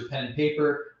spreadsheets or pen and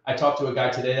paper. I talked to a guy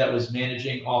today that was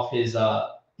managing off his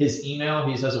email.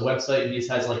 He has a website, and he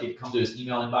has like, it come to his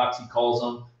email inbox. He calls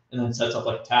them and then sets up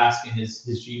like a task in his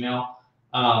Gmail.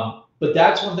 But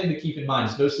that's one thing to keep in mind,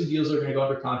 is most of the deals are going to go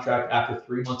under contract after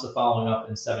 3 months of following up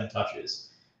and 7 touches.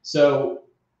 So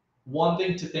one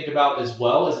thing to think about as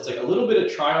well is it's like a little bit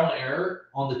of trial and error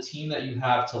on the team that you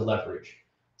have to leverage.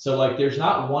 So like, there's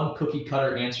not one cookie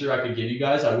cutter answer I could give you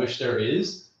guys. I wish there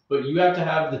is, but you have to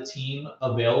have the team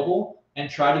available and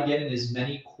try to get in as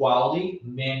many quality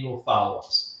manual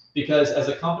follow-ups. Because as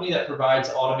a company that provides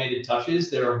automated touches,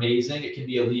 they're amazing. It can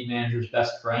be a lead manager's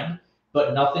best friend,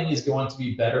 but nothing is going to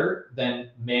be better than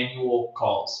manual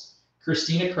calls.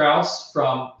 Christina Kraus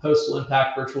from Postal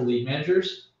Impact Virtual Lead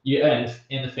Managers, and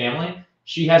in the family,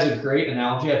 she has a great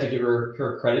analogy. I have to give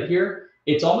her credit here.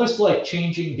 It's almost like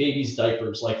changing babies'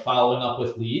 diapers, like following up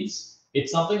with leads.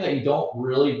 It's something that you don't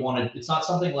really want to, it's not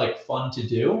something like fun to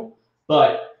do,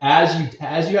 but as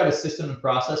you have a system and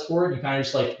process for it, you kind of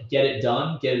just like get it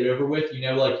done, get it over with, you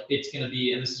know, like it's going to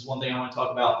be, and this is one thing I want to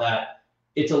talk about, that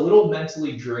it's a little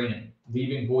mentally draining,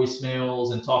 leaving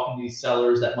voicemails and talking to these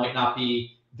sellers that might not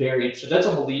be very interested. That's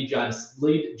on the lead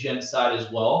gen side as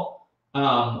well.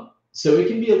 So it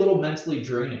can be a little mentally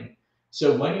draining.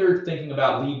 So when you're thinking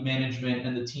about lead management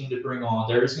and the team to bring on,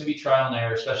 there is going to be trial and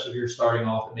error, especially if you're starting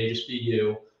off. It may just be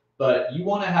you, but you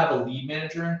want to have a lead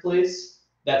manager in place.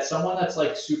 That's someone that's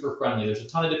like super friendly. There's a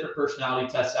ton of different personality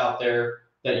tests out there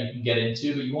that you can get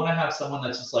into, but you want to have someone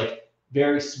that's just like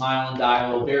very smile and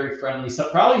dial, very friendly. So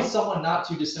probably someone not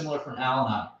too dissimilar from Al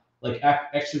and I, like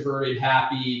extroverted,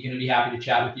 happy, going to be happy to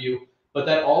chat with you, but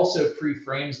that also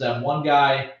pre-frames them. One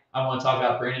guy I want to talk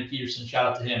about, Brandon Peterson, shout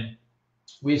out to him.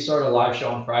 We started a live show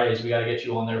on Fridays. We got to get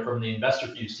you on there from the Investor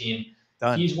Fuse team.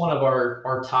 Done. He's one of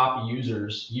our top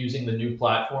users using the new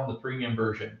platform, the premium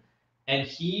version. And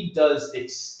he does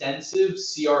extensive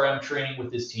CRM training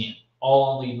with his team, all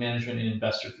on lead management and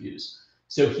Investor Fuse.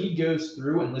 So he goes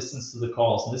through and listens to the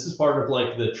calls. And this is part of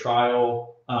like the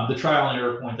trial and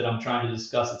error point that I'm trying to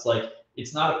discuss. It's like,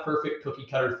 it's not a perfect cookie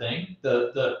cutter thing.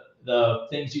 The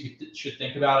things you should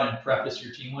think about and preface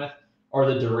your team with are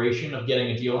the duration of getting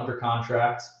a deal under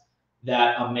contract,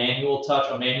 that a manual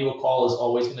call is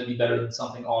always going to be better than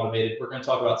something automated. We're going to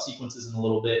talk about sequences in a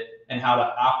little bit and how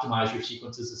to optimize your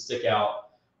sequences to stick out,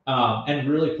 and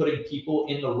really putting people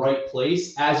in the right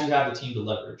place as you have the team to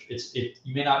leverage.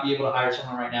 You may not be able to hire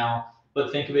someone right now,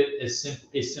 but think of it as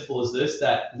simple as this,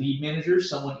 that lead manager,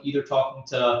 someone either talking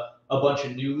to a bunch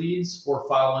of new leads or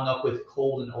following up with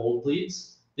cold and old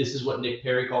leads. This is what Nick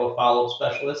Perry called a follow-up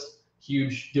specialist.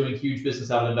 Doing huge business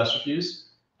out of Investor Fuse.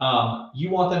 You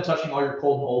want them touching all your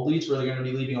cold and old leads where they're going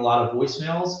to be leaving a lot of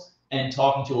voicemails and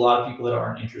talking to a lot of people that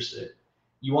aren't interested.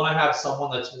 You want to have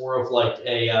someone that's more of like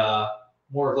a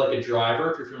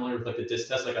driver. If you're familiar with like the DISC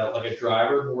test, like a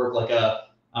driver, more of like a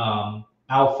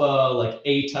alpha, like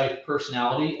A-type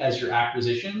personality as your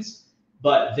acquisitions,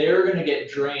 but they're going to get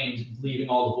drained leaving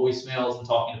all the voicemails and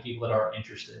talking to people that aren't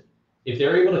interested. If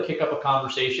they're able to kick up a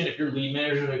conversation, if your lead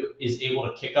manager is able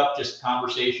to kick up just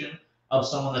conversation of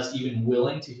someone that's even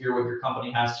willing to hear what your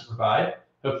company has to provide,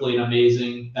 hopefully an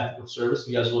amazing ethical service. If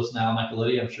you guys are listening now,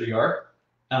 Nicoletti, I'm sure you are.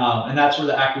 And that's where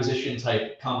the acquisition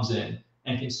type comes in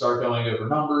and can start going over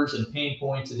numbers and pain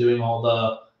points and doing all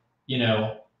the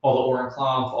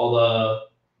Ohrenklamp, all the,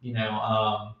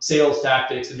 sales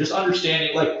tactics, and just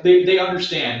understanding, like they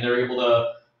understand, they're able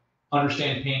to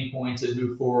understand pain points and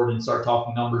move forward and start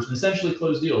talking numbers and essentially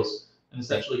close deals and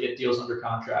essentially get deals under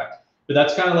contract. But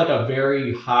that's kind of like a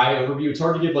very high overview. It's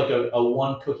hard to give like a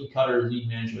one cookie cutter lead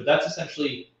management. That's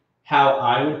essentially how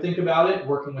I would think about it,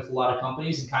 working with a lot of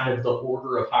companies and kind of the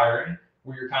order of hiring,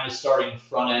 where you're kind of starting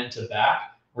front end to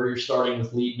back, where you're starting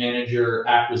with lead manager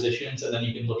acquisitions, and then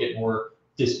you can look at more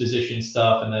disposition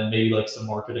stuff and then maybe like some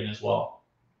marketing as well.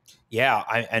 Yeah,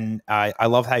 I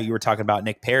love how you were talking about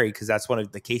Nick Perry, because that's one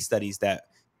of the case studies that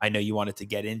I know you wanted to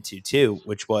get into too,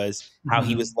 which was how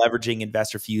he was leveraging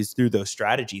Investor Fuse through those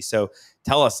strategies. So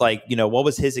tell us, like, what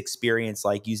was his experience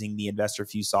like using the Investor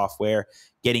Fuse software,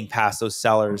 getting past those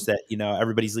sellers that,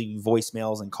 everybody's leaving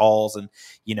voicemails and calls, and,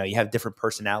 you have different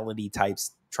personality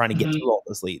types trying to get through all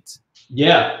those leads.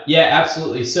 Yeah,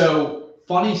 absolutely. So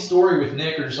funny story with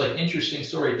Nick, or just like interesting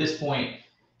story at this point.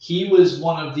 He was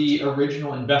one of the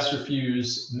original Investor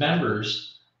Fuse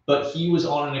members, but he was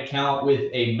on an account with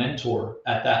a mentor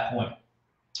at that point,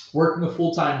 working a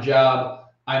full-time job.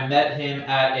 I met him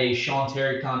at a Sean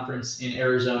Terry conference in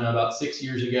Arizona about 6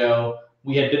 years ago.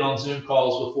 We had been on Zoom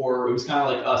calls before. It was kind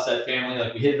of like us at family.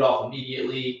 Like, we hit it off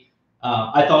immediately.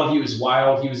 I thought he was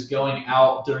wild. He was going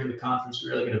out during the conference.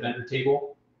 We were like at a vendor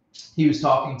table. He was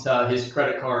talking to his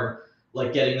credit card,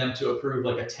 like getting them to approve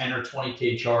like a 10 or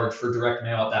 20K charge for direct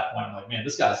mail at that point. I'm like, man,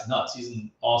 this guy's nuts. He's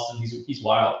in Austin. He's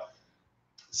wild.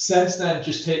 Since then,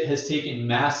 just has taken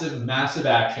massive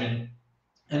action.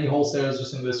 Any wholesalers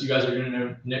listening to this, you guys are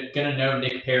gonna know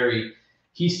Nick Perry.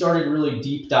 He started really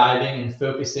deep diving and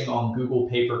focusing on Google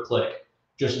pay-per-click,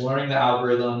 just learning the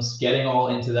algorithms, getting all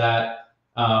into that,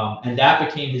 and that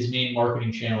became his main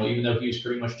marketing channel, even though he was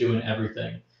pretty much doing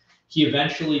everything. He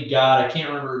eventually got, I can't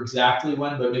remember exactly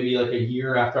when, but maybe like a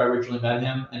year after I originally met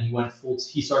him, and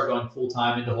he started going full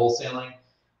time into wholesaling,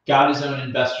 got his own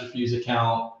Investor Fuse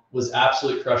account, was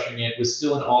absolutely crushing it, was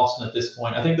still in Austin at this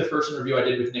point. I think the first interview I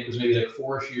did with Nick was maybe like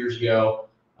 4-ish years ago.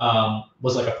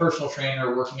 Was like a personal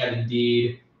trainer working at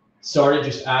Indeed, started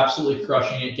just absolutely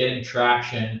crushing it, getting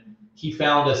traction. He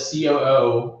found a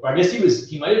COO, or I guess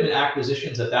he might have been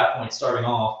acquisitions at that point starting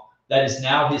off, that is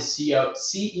now his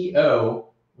CEO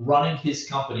running his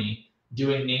company,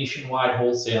 doing nationwide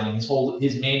wholesaling.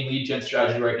 His main lead gen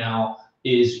strategy right now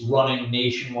is running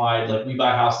nationwide, like we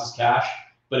buy houses cash,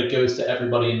 but it goes to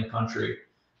everybody in the country.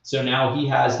 So now he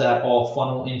has that all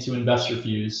funnel into Investor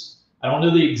Fuse. I don't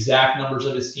know the exact numbers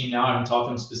of his team now. I haven't talked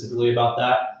to him specifically about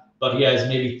that, but he has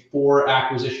maybe 4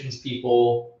 acquisitions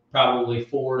people, probably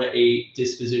 4 to 8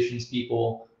 dispositions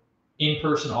people,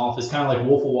 in-person office, kind of like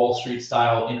Wolf of Wall Street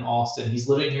style in Austin. He's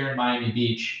living here in Miami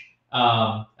Beach,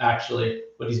 actually,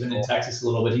 but he's been in Texas a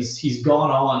little bit. He's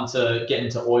gone on to get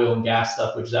into oil and gas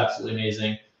stuff, which is absolutely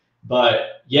amazing.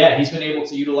 But yeah, he's been able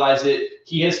to utilize it.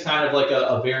 He has kind of like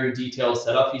a very detailed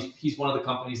setup. He's one of the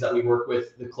companies that we work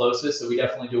with the closest, so we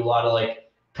definitely do a lot of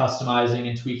like customizing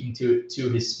and tweaking to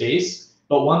his space.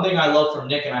 But one thing I love from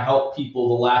Nick, and I help people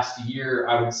the last year,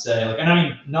 I would say, like, and I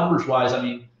mean numbers wise, I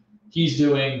mean he's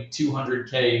doing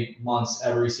 200K months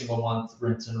every single month,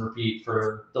 rinse and repeat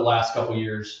for the last couple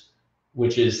years,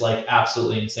 which is like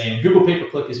absolutely insane. Google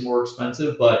pay-per-click is more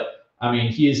expensive, but I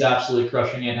mean he is absolutely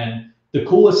crushing it. And the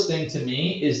coolest thing to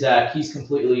me is that he's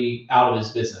completely out of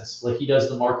his business. Like he does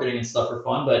the marketing and stuff for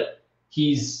fun, but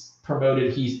he's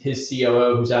promoted his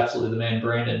COO, who's absolutely the man,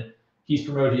 Brandon. He's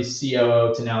promoted his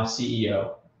COO to now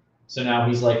CEO. So now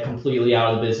he's like completely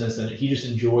out of the business, and he just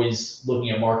enjoys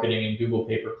looking at marketing and Google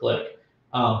pay-per-click.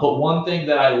 But one thing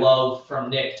that I love from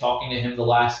Nick, talking to him the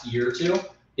last year or two,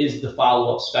 is the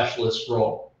follow-up specialist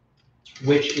role,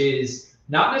 which is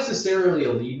not necessarily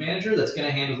a lead manager that's going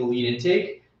to handle the lead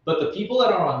intake, but the people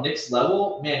that are on Nick's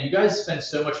level, man, you guys spend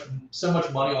so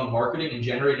much money on marketing and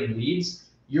generating leads.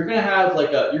 You're going to have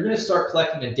you're going to start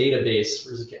collecting a database.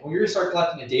 You're going to start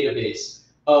collecting a database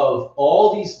of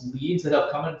all these leads that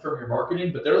have come in from your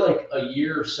marketing, but they're like a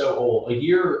year or so old, a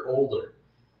year or older.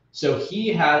 So he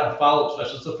had a follow-up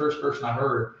specialist, the first person I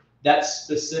heard, that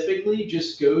specifically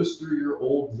just goes through your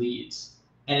old leads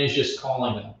and is just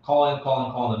calling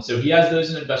them. So he has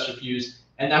those in Investor Fuse,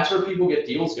 and that's where people get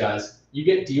deals, guys. You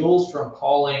get deals from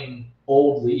calling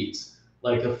old leads.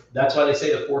 Like that's why they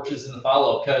say the fortune's in the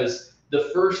follow-up, because the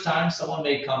first time someone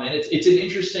may come in, it's an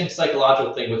interesting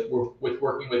psychological thing with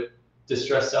working with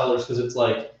distressed sellers, because it's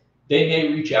like they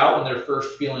may reach out when they're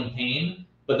first feeling pain,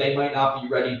 but they might not be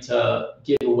ready to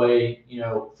give away,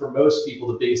 for most people,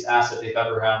 the biggest asset they've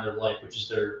ever had in their life, which is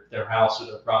their house or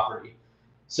their property.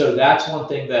 So that's one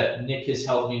thing that Nick has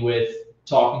helped me with,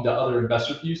 talking to other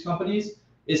Investor Fuse companies,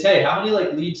 is, hey, how many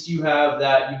like leads do you have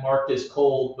that you marked as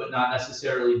cold but not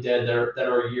necessarily dead, that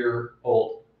are a year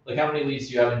old? Like how many leads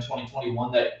do you have in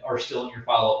 2021 that are still in your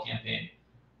follow-up campaign?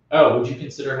 Oh, would you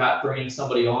consider bringing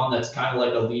somebody on that's kind of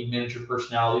like a lead manager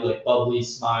personality, like bubbly,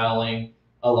 smiling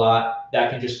a lot, that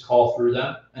can just call through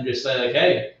them and just say like,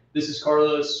 hey, this is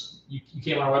Carlos. You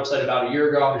came on our website about a year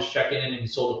ago. I'm just checking in and you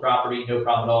sold a property. No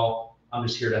problem at all. I'm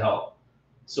just here to help.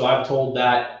 So I've told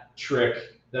that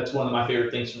trick. That's one of my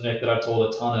favorite things from Nick that I've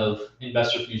told a ton of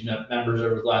Investor Fuse members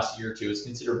over the last year or two, is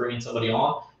consider bringing somebody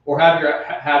on, or have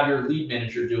your lead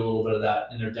manager do a little bit of that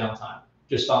in their downtime,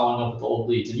 just following up with the old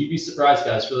leads. And you'd be surprised,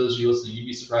 guys, for those of you listening, you'd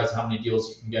be surprised how many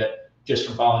deals you can get just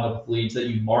from following up with leads that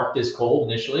you marked as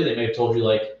cold initially. They may have told you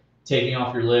like taking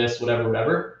off your list,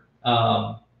 whatever.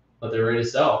 But they're ready to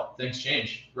sell. Things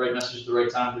change. Right message at the right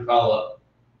time to follow up.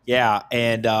 Yeah,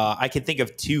 and I can think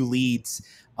of 2 leads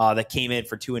that came in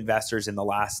for 2 investors in the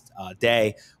last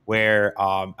day, where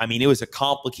it was a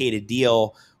complicated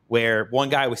deal where one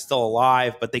guy was still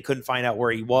alive, but they couldn't find out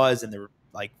where he was, and there were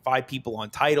like 5 people on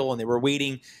title, and they were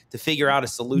waiting to figure out a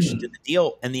solution to the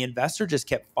deal. And the investor just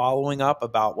kept following up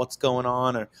about what's going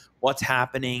on and what's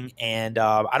happening. And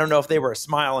I don't know if they were a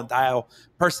smile and dial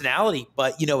personality,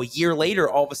 but a year later,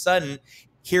 all of a sudden,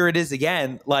 here it is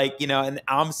again, and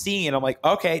I'm seeing it. I'm like,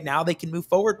 okay, now they can move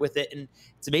forward with it. And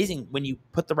it's amazing when you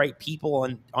put the right people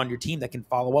on your team that can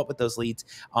follow up with those leads.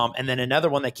 And then another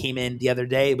one that came in the other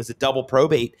day, it was a double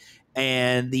probate.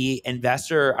 And the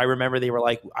investor, I remember they were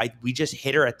like, we just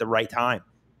hit her at the right time.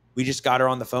 We just got her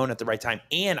on the phone at the right time.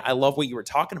 And I love what you were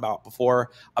talking about before,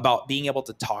 about being able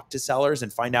to talk to sellers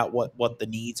and find out what the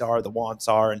needs are, the wants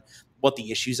are, and what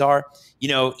the issues are.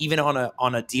 Even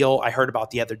on a deal I heard about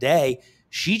the other day,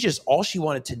 all she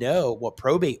wanted to know what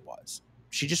probate was.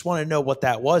 She just wanted to know what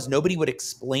that was. Nobody would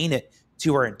explain it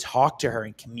to her and talk to her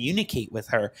and communicate with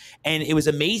her. And it was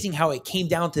amazing how it came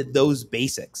down to those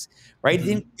basics, right? Mm-hmm.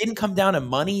 It didn't come down to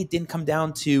money. It didn't come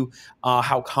down to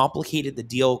how complicated the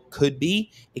deal could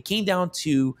be. It came down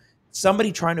to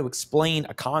somebody trying to explain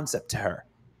a concept to her.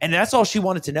 And that's all she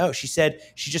wanted to know. She said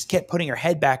she just kept putting her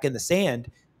head back in the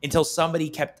sand until somebody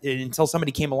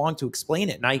came along to explain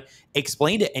it. And I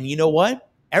explained it. And you know what?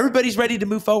 Everybody's ready to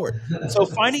move forward. So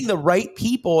finding the right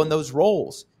people in those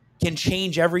roles can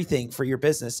change everything for your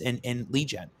business and lead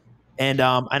gen. And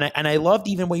I loved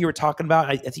even what you were talking about.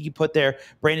 I think you put there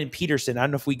Brandon Peterson. I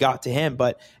don't know if we got to him,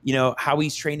 but you know how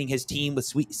he's training his team with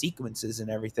sweet sequences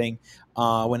and everything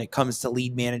when it comes to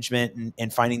lead management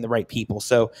and finding the right people.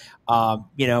 So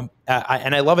you know,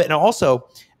 I love it. And also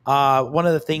one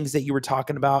of the things that you were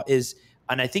talking about is,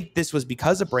 and I think this was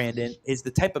because of Brandon, is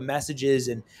the type of messages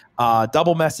and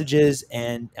double messages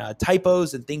and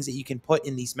typos and things that you can put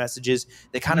in these messages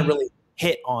that kind of really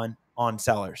hit on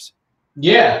sellers.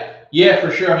 Yeah,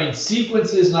 for sure. I mean,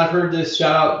 sequences, and I've heard this.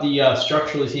 Shout out the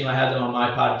Structurally team. I had them on my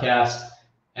podcast,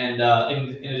 and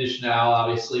in addition to Al,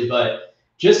 obviously, but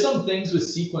just some things with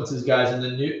sequences, guys. And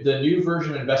the new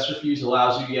version of Investor Fuse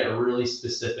allows you to get really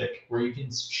specific, where you can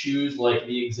choose like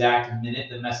the exact minute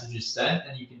the message is sent,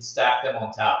 and you can stack them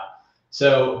on top.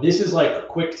 So this is like a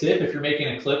quick tip. If you're making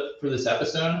a clip for this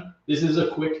episode, this is a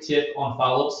quick tip on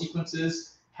follow-up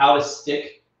sequences, how to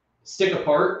stick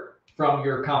apart from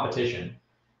your competition.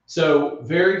 So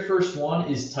very first one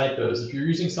is typos. If you're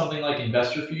using something like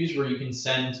Investor Fuse, where you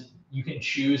can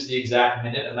choose the exact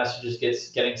minute a message is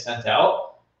getting sent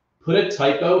out, put a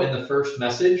typo in the first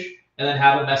message, and then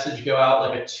have a message go out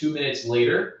like 2 minutes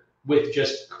later with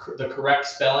just the correct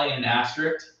spelling and an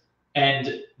asterisk.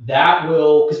 And that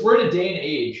will, because we're in a day and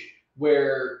age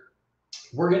where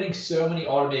we're getting so many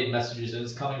automated messages, and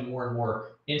it's coming more and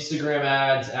more. Instagram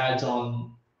ads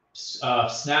on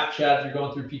Snapchat, you're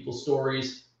going through people's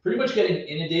stories, pretty much getting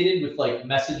inundated with like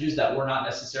messages that we're not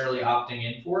necessarily opting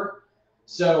in for.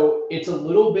 So it's a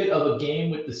little bit of a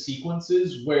game with the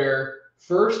sequences, where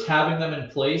first having them in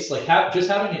place, like just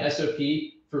having an SOP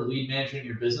for lead management in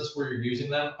your business where you're using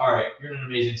them. All right, you're in an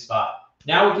amazing spot.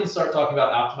 Now we can start talking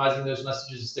about optimizing those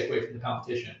messages to stick away from the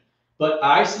competition. But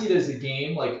I see it as a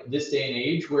game like this day and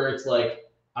age where it's like,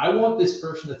 I want this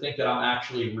person to think that I'm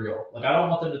actually real. Like, I don't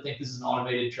want them to think this is an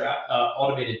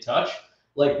automated touch.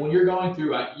 Like when you're going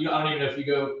through, I don't even know if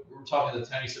we're talking to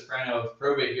Tony Soprano of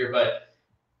Probate here, but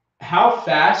how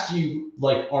fast do you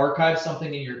like archive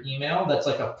something in your email that's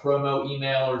like a promo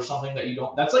email or something that you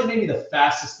don't, that's like maybe the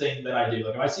fastest thing that I do.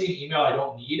 Like if I see an email I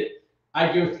don't need,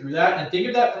 I go through that and think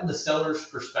of that from the seller's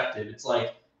perspective. It's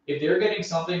like, if they're getting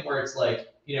something where it's like,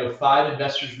 5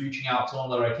 investors reaching out to them,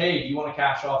 they're like, hey, do you want a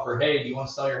cash offer? Hey, do you want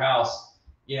to sell your house?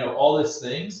 All these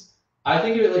things. I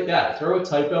think of it like that. Throw a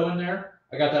typo in there.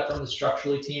 I got that from the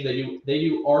Structurally team. They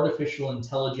do artificial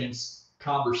intelligence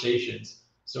conversations.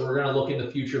 So we're going to look in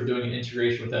the future of doing an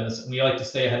integration with them. We like to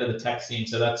stay ahead of the tech scene.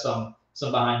 So that's some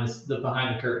behind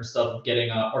the curtain stuff of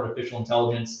getting artificial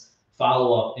intelligence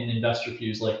follow up in Investor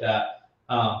Fuse like that.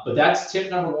 But that's tip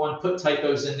number 1. Put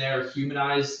typos in there.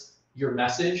 Humanize your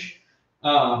message.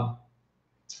 And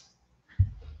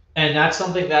that's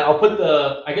something that I'll put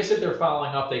I guess if they're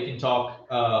following up, they can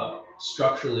talk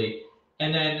structurally.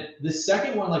 And then the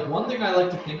second one, like one thing I like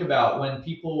to think about when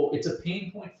it's a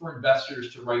pain point for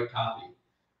investors to write copy,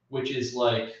 which is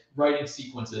like writing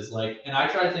sequences. And I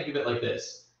try to think of it like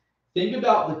this. Think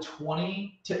about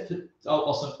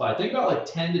I'll simplify. Think about like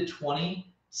 10 to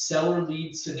 20 seller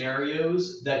lead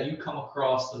scenarios that you come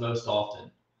across the most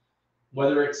often.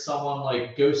 Whether it's someone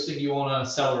like ghosting you on a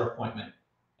seller appointment,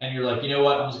 and you're like, you know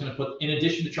what, I'm just going to put, in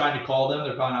addition to trying to call them,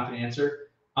 they're probably not going to answer,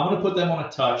 I'm going to put them on a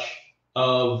touch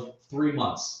of 3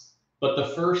 months. But the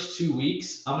first 2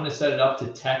 weeks, I'm going to set it up to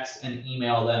text and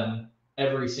email them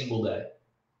every single day.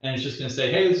 And it's just going to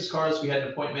say, hey, this is Carlos. We had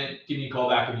an appointment. Give me a call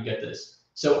back if you get this.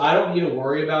 So I don't need to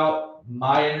worry about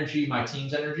my energy, my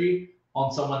team's energy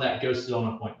on someone that ghosted on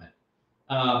an appointment.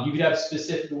 You could have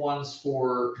specific ones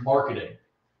for marketing.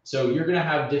 So you're going to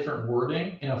have different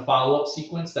wording in a follow-up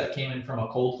sequence that came in from a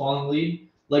cold calling lead.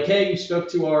 Like, hey, you spoke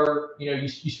to our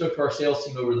sales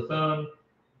team over the phone.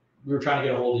 We were trying to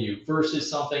get a hold of you, versus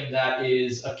something that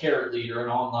is a carrot lead or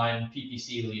an online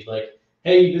PPC lead. Like,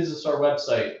 hey, you visit our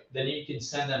website. Then you can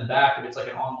send them back, if it's like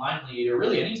an online lead or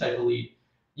really any type of lead,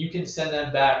 you can send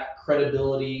them back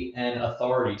credibility and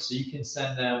authority. So you can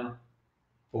send them,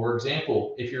 for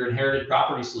example, if you're Inherited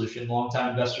Property Solution, longtime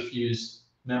Investor Fuse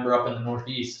member up in the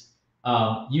Northeast,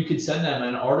 you could send them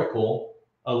an article,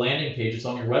 a landing page that's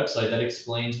on your website that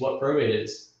explains what probate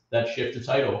is, that shift to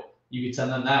title. You could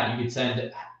send them that. You could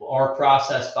send our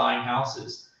process buying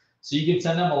houses. So you can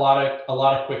send them a lot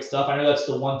of quick stuff. I know that's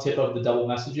the one tip of the double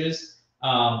messages.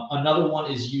 Another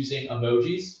one is using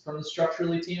emojis from the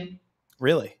Structurally team.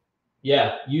 Really?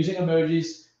 Yeah, using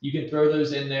emojis, you can throw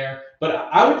those in there. But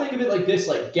I would think of it like this: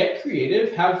 like, get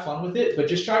creative, have fun with it, but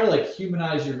just try to like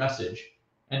humanize your message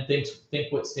and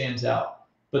think what stands out.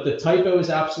 But the typo is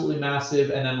absolutely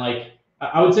massive. And then like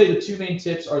I would say the two main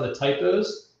tips are the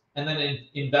typos, and then in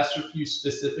investor views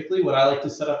specifically, what I like to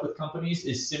set up with companies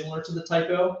is similar to the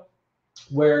typo,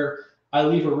 where I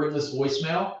leave a ringless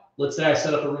voicemail. Let's say I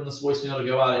set up a ringless voicemail to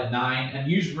go out at 9 and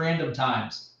use random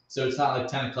times. So it's not like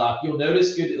 10 o'clock. You'll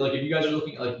notice like if you guys are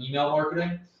looking at like email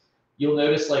marketing, you'll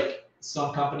notice like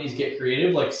some companies get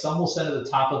creative. Like some will send at the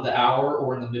top of the hour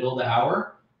or in the middle of the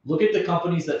hour. Look at the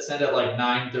companies that send at like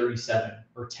 9:37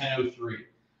 or 10:03.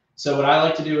 So what I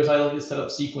like to do is I like to set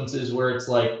up sequences where it's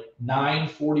like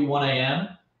 9:41 a.m.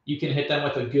 You can hit them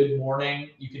with a good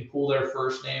morning. You can pull their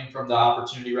first name from the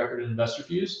opportunity record and investor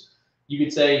views. You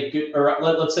could say good, or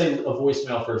let's say a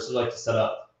voicemail first. I'd like to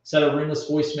set a ringless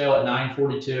voicemail at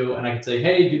 9:42, and I could say,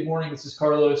 hey, good morning. This is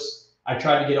Carlos. I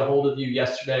tried to get a hold of you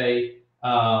yesterday.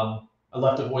 I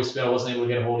left a voicemail, wasn't able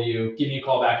to get a hold of you. Give me a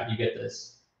call back if you get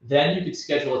this. Then you could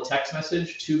schedule a text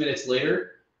message 2 minutes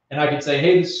later, and I could say,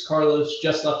 hey, this is Carlos.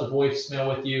 Just left a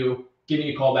voicemail with you. Give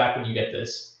me a call back when you get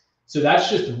this. So that's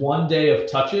just one day of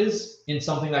touches in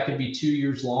something that could be 2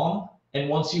 years long. And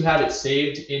once you have it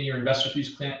saved in your investor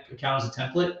views account as a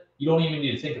template, you don't even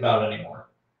need to think about it anymore.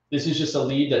 This is just a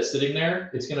lead that's sitting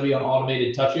there. It's going to be on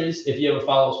automated touches. If you have a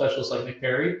follow-up specialist like Nick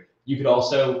Perry, you could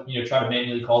also, try to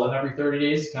manually call them every 30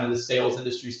 days. It's kind of the sales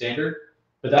industry standard.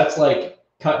 But that's like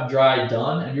cut and dry,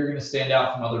 done, and you're going to stand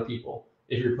out from other people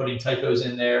if you're putting typos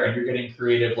in there and you're getting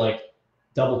creative, like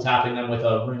double tapping them with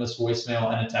a ringless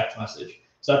voicemail and a text message.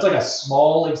 So that's like a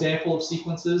small example of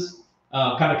sequences.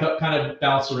 Kind of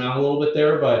bounced around a little bit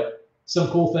there, but some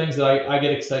cool things that I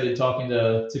get excited talking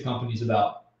to companies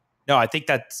about. No, I think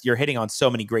you're hitting on so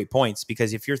many great points,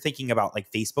 because if you're thinking about like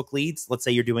Facebook leads, let's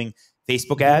say you're doing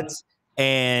Facebook ads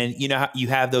and you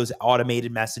have those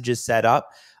automated messages set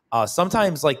up.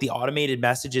 Sometimes like the automated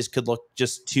messages could look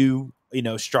just too,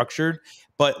 structured,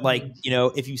 but like,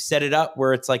 if you set it up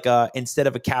where it's like instead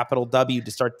of a capital W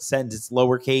to start the sentence, it's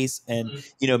lowercase and,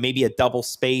 maybe a double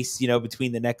space,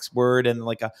 between the next word and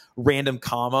like a random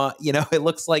comma, it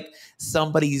looks like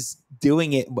somebody's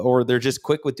doing it or they're just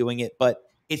quick with doing it, but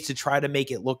it's to try to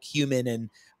make it look human.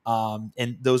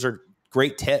 And those are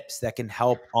great tips that can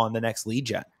help on the next lead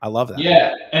gen. I love that.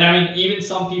 Yeah. And I mean, even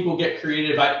some people get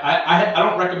creative. I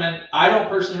don't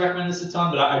personally recommend this a ton,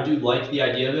 but I do like the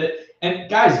idea of it. And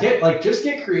guys, just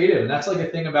get creative. And that's like a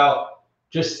thing about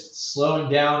just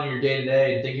slowing down in your day to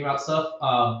day and thinking about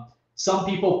stuff. Some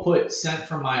people put sent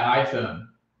from my iPhone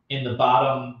in the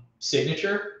bottom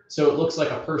signature, so it looks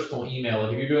like a personal email.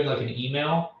 Like if you're doing like an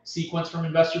email sequence from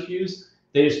Investor Views,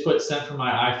 they just put sent from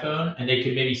my iPhone, and they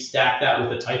could maybe stack that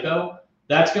with a typo.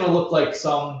 That's going to look like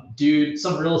some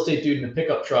real estate dude in a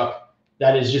pickup truck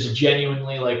that is just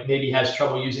genuinely like maybe has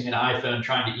trouble using an iPhone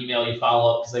trying to email you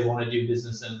follow up because they want to do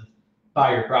business and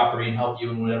buy your property and help you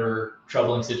in whatever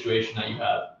troubling situation that you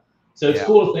have. So it's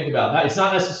cool to think about that. It's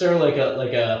not necessarily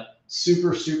like a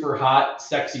super, super hot,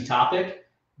 sexy topic,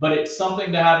 but it's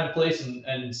something to have in place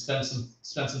and spend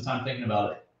some time thinking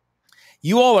about it.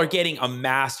 You all are getting a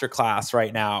masterclass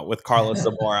right now with Carlos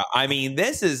Zamora. I mean,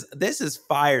 this is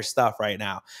fire stuff right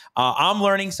now. I'm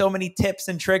learning so many tips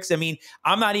and tricks. I mean,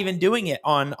 I'm not even doing it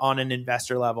on an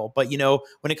investor level, but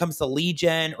when it comes to lead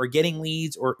gen or getting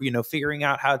leads or figuring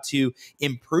out how to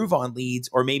improve on leads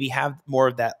or maybe have more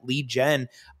of that lead gen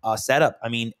setup. I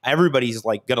mean, everybody's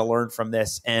like going to learn from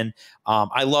this, and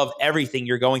I love everything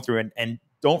you're going through. And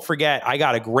don't forget, I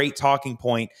got a great talking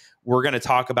point we're going to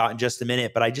talk about in just a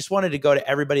minute, but I just wanted to go to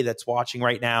everybody that's watching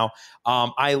right now.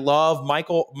 I love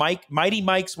Mighty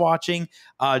Mike's watching.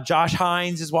 Josh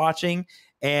Hines is watching,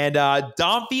 and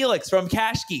Dom Felix from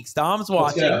Cash Geeks. Dom's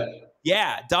watching.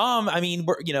 Yeah, Dom. I mean,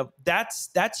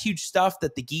 that's huge stuff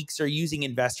that the geeks are using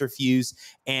Investor Views,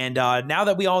 and now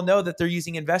that we all know that they're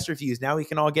using Investor Views, now we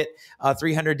can all get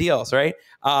 300 deals, right?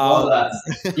 Love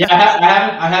that. Yeah,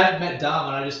 I haven't met Dom,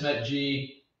 and I just met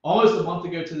G almost a month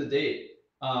ago to the date.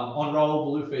 On Raul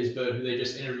Balufe's boat, who they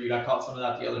just interviewed. I caught some of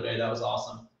that the other day. That was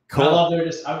awesome. Cool. I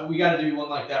love we got to do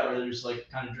one like that where they're just like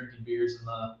kind of drinking beers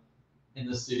in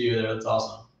the studio there. That's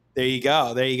awesome. There you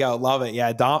go. Love it.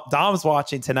 Yeah. Dom's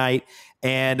watching tonight,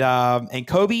 and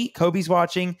Kobe's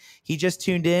watching. He just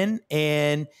tuned in,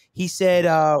 and he said,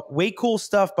 way cool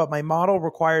stuff, but my model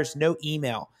requires no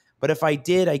email. But if I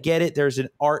did, I get it. There's an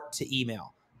art to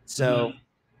email. So,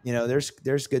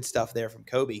 there's good stuff there from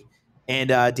Kobe.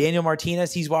 And Daniel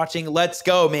Martinez, he's watching. Let's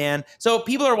go, man. So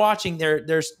people are watching.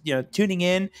 They're tuning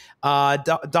in.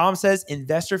 Dom says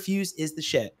Investor Fuse is the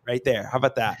shit right there. How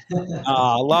about that?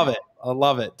 I love it. I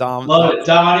love it, Dom. Love it,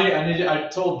 Dom. I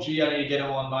told G I need to get him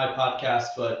on my podcast,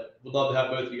 but would love to have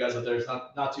both of you guys up there. It's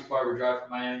not too far of a drive from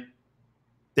Miami.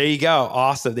 There you go.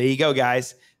 Awesome. There you go,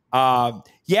 guys.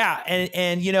 Yeah,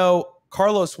 and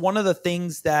Carlos, one of the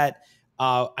things that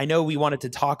I know we wanted to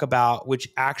talk about, which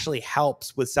actually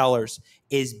helps with sellers,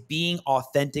 is being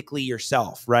authentically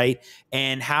yourself, right?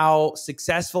 And how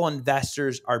successful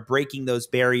investors are breaking those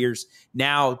barriers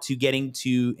now to getting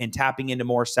to and tapping into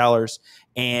more sellers,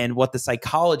 and what the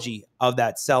psychology of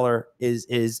that seller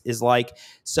is like.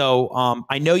 So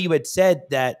I know you had said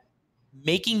that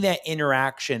making that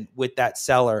interaction with that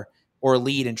seller or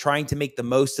lead and trying to make the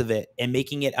most of it and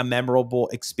making it a memorable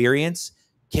experience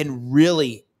can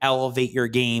really elevate your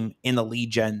game in the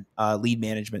lead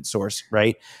management source,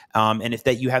 right? And if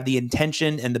that you have the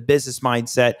intention and the business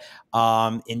mindset,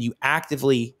 and you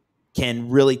actively can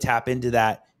really tap into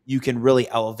that, you can really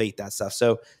elevate that stuff.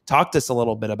 So talk to us a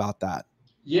little bit about that.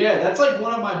 Yeah, that's like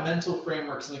one of my mental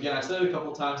frameworks. And again, I said it a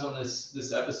couple times on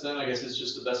this episode. I guess it's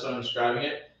just the best way I'm describing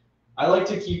it. I like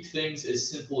to keep things as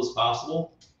simple as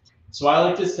possible. So I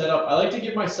like to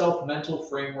give myself mental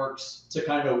frameworks to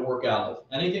kind of work out of.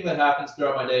 Anything that happens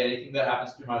throughout my day, anything that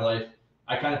happens through my life,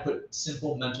 I kind of put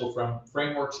simple mental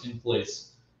frameworks in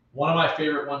place. One of my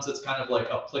favorite ones that's kind of like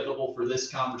applicable for this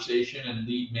conversation and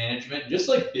lead management, just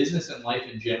like business and life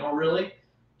in general, really,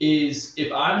 is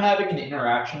if I'm having an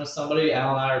interaction with somebody.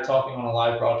 Al and I are talking on a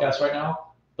live broadcast right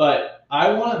now, but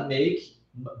I want to make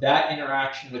that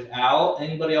interaction with Al,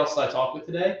 anybody else that I talk with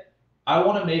today, I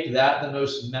want to make that the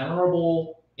most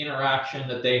memorable interaction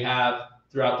that they have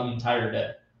throughout the entire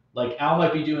day. Like Al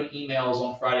might be doing emails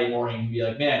on Friday morning and be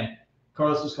like, man,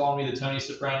 Carlos was calling me the Tony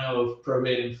Soprano of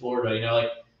probate in Florida.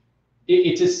 Like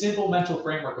it's a simple mental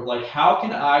framework of like, how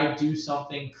can I do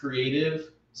something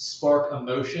creative, spark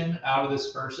emotion out of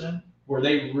this person where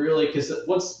they really, because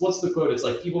what's the quote? It's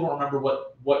like, people don't remember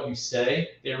what you say,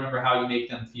 they remember how you make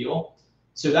them feel.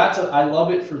 So I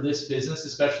love it for this business,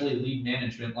 especially lead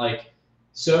management. Like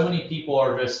so many people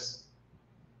are just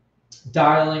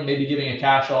dialing, maybe giving a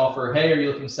cash offer. Hey, are you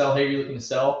looking to sell? Hey, are you looking to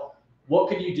sell? What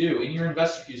could you do in your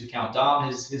Investor Fuse account? Dom,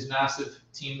 his massive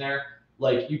team there,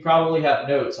 like you probably have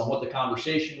notes on what the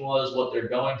conversation was, what they're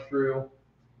going through.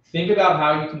 Think about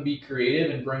how you can be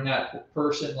creative and bring that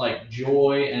person like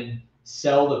joy and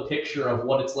sell the picture of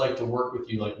what it's like to work with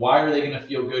you. Like, why are they going to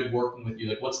feel good working with you?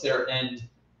 Like, what's their end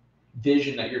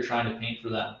vision that you're trying to paint for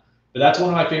them? But that's one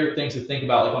of my favorite things to think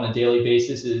about, like on a daily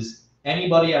basis, is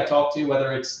anybody I talk to,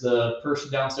 whether it's the person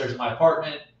downstairs in my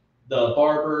apartment, the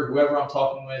barber, whoever I'm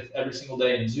talking with every single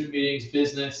day in Zoom meetings,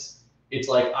 business, it's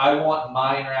like I want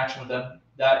my interaction with them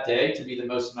that day to be the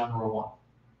most memorable one.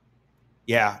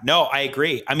 Yeah, no, I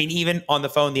agree. I mean, even on the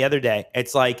phone the other day,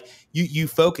 it's like you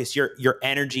focus, your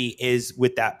energy is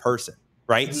with that person,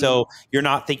 right? Mm-hmm. So you're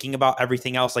not thinking about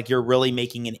everything else. Like you're really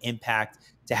making an impact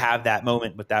to have that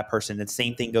moment with that person. And the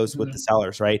same thing goes with the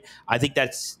sellers, right? I think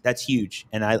that's huge.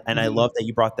 And I love that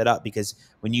you brought that up, because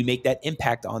when you make that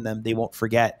impact on them, they won't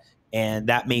forget. And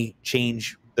that may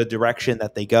change the direction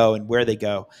that they go and where they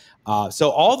go.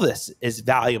 So all this is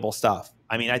valuable stuff.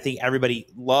 I mean, I think everybody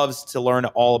loves to learn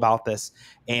all about this.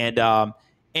 And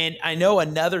I know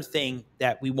another thing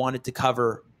that we wanted to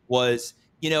cover was,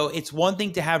 it's one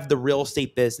thing to have the real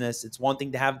estate business. It's one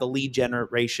thing to have the lead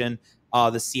generation,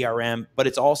 the CRM, but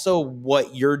it's also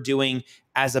what you're doing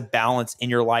as a balance in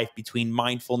your life between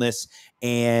mindfulness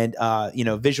and,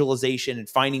 visualization, and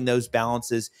finding those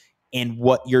balances in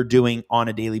what you're doing on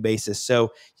a daily basis.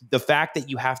 So the fact that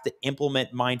you have to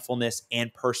implement mindfulness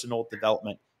and personal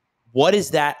development, what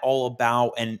is that all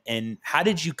about? And how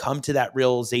did you come to that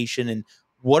realization? And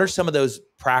what are some of those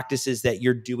practices that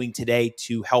you're doing today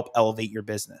to help elevate your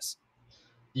business?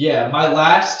 Yeah, my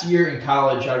last year in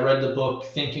college, I read the book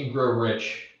Think and Grow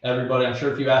Rich. Everybody, I'm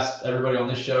sure if you asked everybody on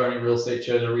this show or any real estate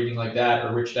show, they're reading like that,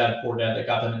 or Rich Dad, Poor Dad, that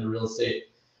got them into real estate.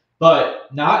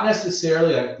 But not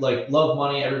necessarily like love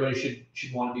money. Everybody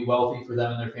should want to be wealthy for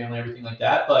them and their family, everything like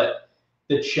that. But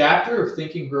the chapter of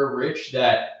Think and Grow Rich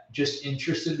that just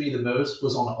interested me the most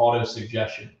was on auto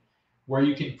suggestion, where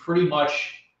you can pretty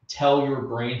much tell your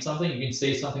brain something. You can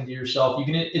say something to yourself. You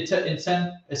can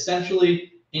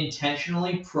essentially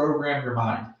intentionally program your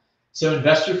mind. So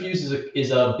Investor Fuse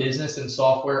is a business and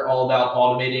software all about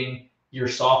automating your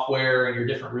software and your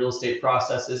different real estate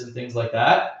processes and things like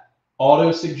that.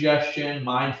 Auto suggestion,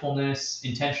 mindfulness,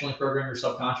 intentionally program your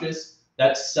subconscious,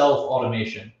 that's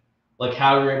self-automation. Like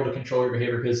how you're able to control your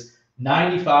behavior, because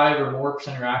 95 or more %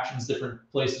 of your actions, different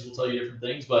places will tell you different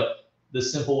things, but the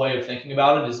simple way of thinking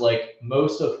about it is like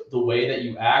most of the way that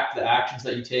you act, the actions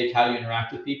that you take, how you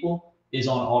interact with people is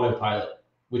on autopilot,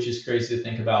 which is crazy to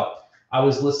think about. I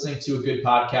was listening to a good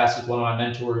podcast with one of my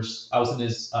mentors. I was in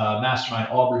his mastermind,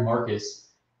 Aubrey Marcus,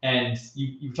 and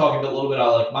you were talking a little bit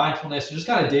about like mindfulness and just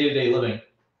kind of day-to-day living.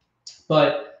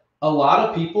 But a lot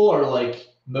of people are like,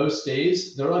 most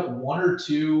days, they're like one or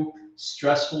two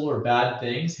stressful or bad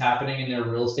things happening in their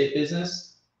real estate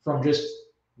business from just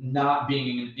not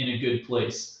being in a good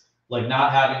place, like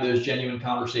not having those genuine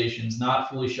conversations, not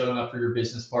fully showing up for your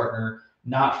business partner,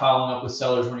 not following up with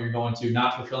sellers when you're going to,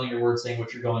 not fulfilling your word saying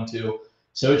what you're going to.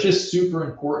 So it's just super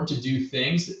important to do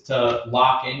things to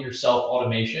lock in your self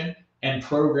automation and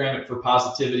program it for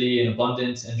positivity and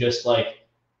abundance and just like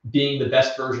being the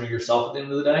best version of yourself at the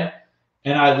end of the day.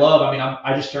 And I love, I mean,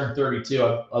 I just turned 32.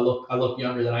 I look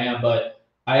younger than I am, but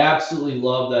I absolutely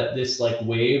love that this like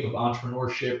wave of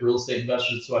entrepreneurship, real estate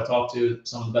investors who I talk to,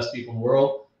 some of the best people in the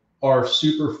world, are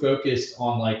super focused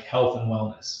on like health and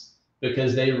wellness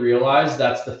because they realize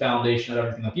that's the foundation of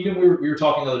everything. Like even we were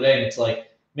talking the other day and it's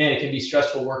like, man, it can be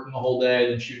stressful working the whole day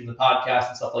and then shooting the podcast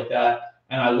and stuff like that.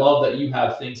 And I love that you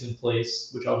have things in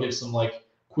place, which I'll give some like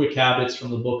quick habits from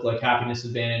the book, like Happiness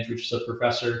Advantage, which is a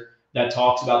professor that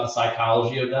talks about the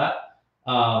psychology of that.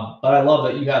 But I love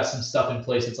that you have some stuff in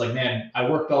place. It's like, man, I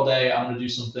worked all day. I'm going to do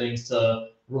some things to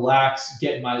relax,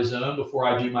 get in my zone before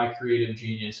I do my creative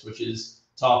genius, which is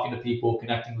talking to people,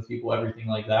 connecting with people, everything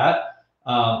like that.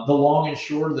 The long and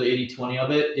short of the 80-20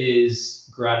 of it is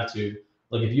gratitude.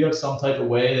 Like if you have some type of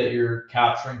way that you're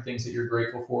capturing things that you're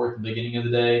grateful for at the beginning of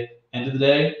the day, end of the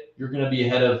day, you're going to be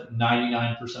ahead of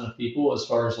 99% of people as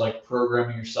far as like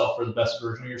programming yourself for the best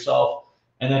version of yourself.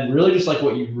 And then really just like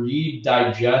what you read,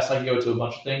 digest. I can go to a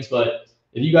bunch of things, but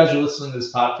if you guys are listening to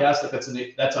this podcast,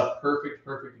 like that's a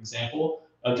perfect example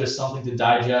of just something to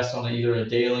digest on either a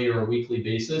daily or a weekly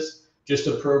basis, just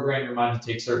to program your mind to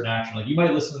take certain action. Like you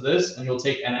might listen to this and you'll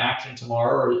take an action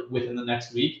tomorrow or within the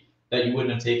next week that you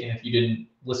wouldn't have taken if you didn't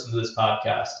listen to this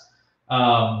podcast.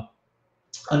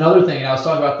 Another thing, and I was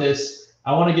talking about this,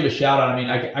 I want to give a shout out. I mean,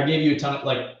 I gave you a ton of,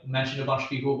 like, mentioned a bunch of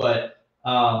people, but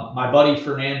my buddy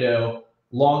Fernando,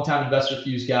 longtime Investor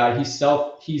Fuse guy,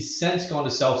 he's since gone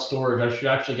to self-storage. I should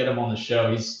actually get him on the show.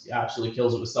 He's absolutely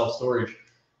kills it with self-storage.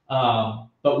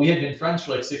 But we had been friends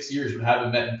for like 6 years, but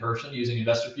haven't met in person using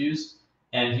Investor Fuse.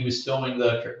 And he was filming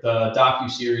the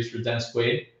docu-series for Dennis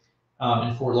Quaid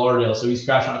in Fort Lauderdale. So he's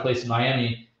crashing on a place in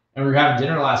Miami. And we were having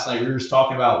dinner last night. We were just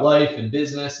talking about life and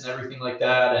business and everything like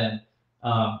that. And,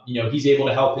 you know, he's able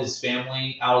to help his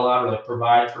family out a lot, or like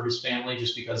provide for his family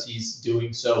just because he's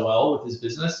doing so well with his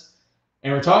business.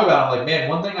 And we're talking about, I'm like, man,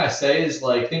 one thing I say is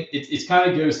like, I think it kind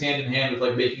of goes hand in hand with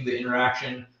like making the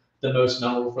interaction the most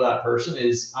memorable for that person.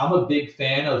 Is I'm a big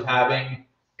fan of having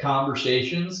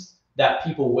conversations that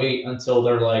people wait until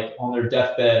they're like on their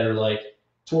deathbed or like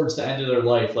towards the end of their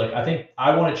life. Like, I think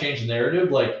I want to change the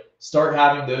narrative. Like, start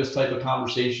having those type of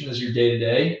conversations as your day to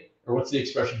day, or what's the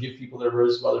expression? Give people their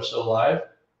roses while they're still alive.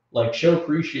 Like, show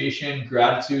appreciation,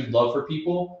 gratitude, love for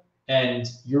people, and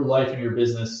your life and your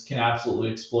business can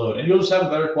absolutely explode. And you'll just have a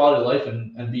better quality of life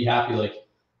and be happy. Like,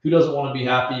 who doesn't want to be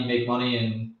happy, make money,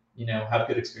 and, you know, have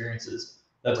good experiences?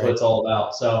 That's right. What it's all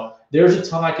about. So there's a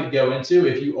ton I could go into.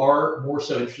 If you are more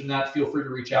so interested in that, feel free to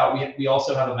reach out. We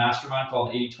also have a mastermind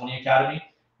called 80-20 Academy,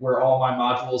 where all my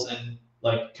modules and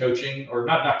like coaching, or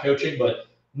not coaching, but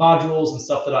modules and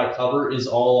stuff that I cover is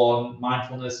all on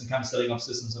mindfulness and kind of setting up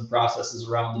systems and processes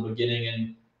around the beginning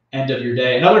and end of your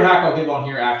day. Another hack I'll give on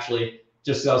here, actually,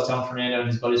 just as I was telling Fernando and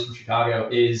his buddies from Chicago,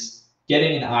 is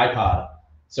getting an iPod.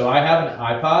 So I have an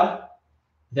iPod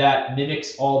that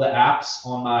mimics all the apps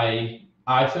on my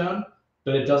iPhone,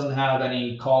 but it doesn't have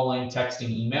any calling,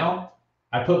 texting, email.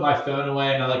 I put my phone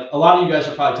away, and I like, a lot of you guys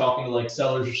are probably talking to like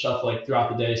sellers or stuff like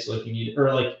throughout the day. So like you need it,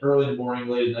 or like early in the morning,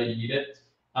 late at night, you need it.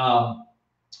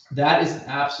 That is an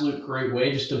absolute great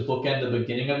way just to bookend the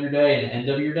beginning of your day and end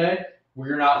of your day, where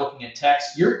you're not looking at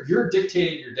text. You're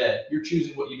dictating your day. You're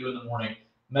choosing what you do in the morning.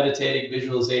 Meditating,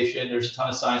 visualization. There's a ton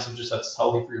of science of just that's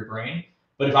healthy for your brain.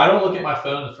 But if I don't look at my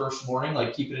phone the first morning,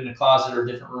 like keep it in a closet or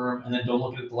a different room, and then don't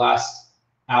look at it the last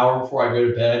hour before I go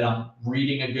to bed, I'm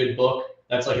reading a good book.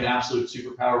 That's like an absolute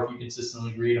superpower if you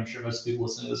consistently read. I'm sure most people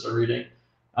listening to this are reading.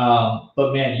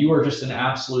 But man, you are just an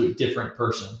absolute different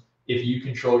person if you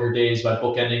control your days by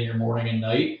bookending your morning and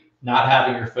night, not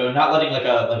having your phone, not letting like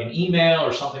an email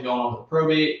or something going on with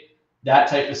probate, that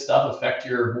type of stuff affect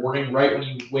your morning right when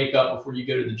you wake up before you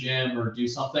go to the gym or do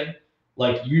something.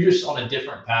 Like, you're just on a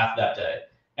different path that day.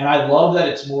 And I love that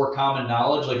it's more common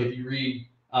knowledge. Like if you read,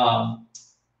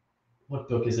 what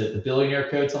book is it? The Billionaire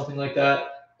Code, something like that.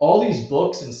 all these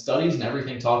books and studies and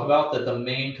everything talk about that the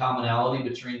main commonality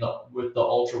with the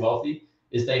ultra wealthy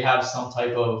is they have some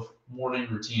type of morning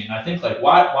routine. And I think like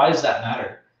why does that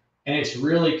matter? And it's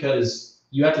really because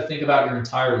you have to think about your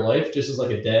entire life just as like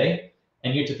a day,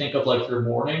 and you have to think of like your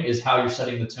morning is how you're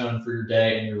setting the tone for your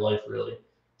day and your life really.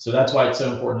 So that's why it's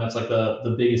so important. That's like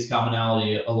the biggest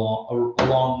commonality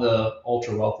along the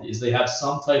ultra wealthy is they have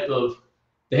some type of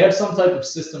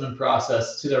system and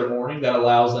process to their morning that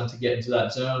allows them to get into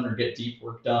that zone or get deep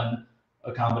work done,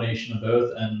 a combination of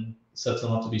both, and sets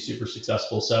them up to be super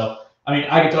successful. So, I mean,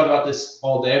 I could talk about this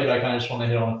all day, but I kind of just want to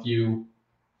hit on a few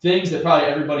things that probably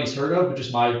everybody's heard of, but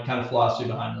just my kind of philosophy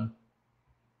behind them.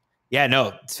 Yeah,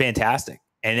 no, it's fantastic.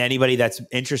 And anybody that's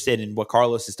interested in what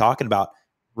Carlos is talking about,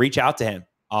 reach out to him.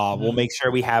 We'll make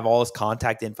sure we have all his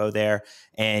contact info there,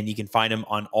 and you can find him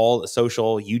on all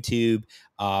social, YouTube.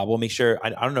 We'll make sure. I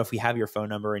don't know if we have your phone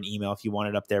number and email if you want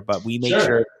it up there, but we make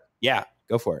sure. Yeah,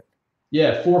 go for it.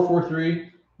 Yeah,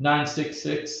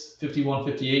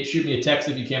 443-966-5158. Shoot me a text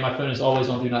if you can. My phone is always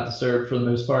on Do Not Disturb for the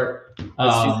most part.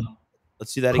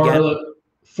 Let's do that again.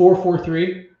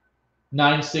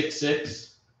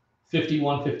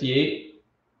 443-966-5158.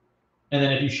 And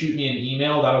then if you shoot me an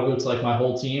email, that'll go to like my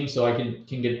whole team so I can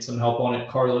get some help on it.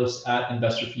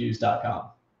 Carlos@investorfuse.com.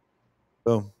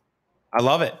 Boom. I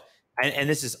love it. And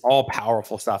this is all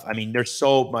powerful stuff. I mean, there's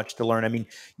so much to learn. I mean,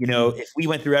 if we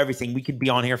went through everything, we could be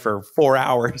on here for 4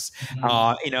 hours,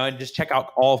 and just check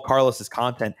out all of Carlos's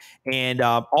content. And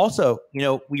also,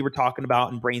 we were talking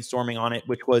about and brainstorming on it,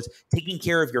 which was taking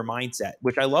care of your mindset,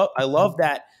 which I love. I love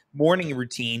that morning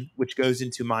routine, which goes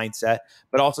into mindset,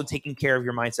 but also taking care of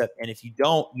your mindset. And if you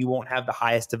don't, you won't have the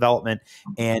highest development,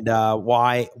 and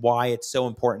why it's so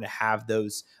important to have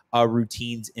those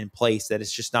routines in place, that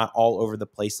it's just not all over the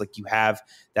place. Like you have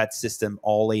that system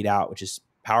all laid out, which is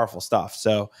powerful stuff.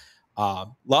 So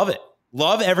love it.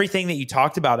 Love everything that you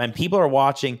talked about. And people are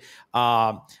watching.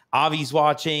 Avi's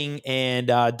watching, and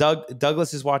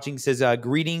Douglas is watching. Says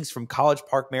greetings from College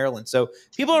Park, Maryland. So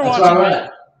people are watching.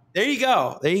 There you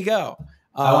go. There you go.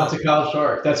 I went to College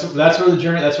Park. That's where the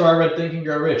journey. That's where I read Think and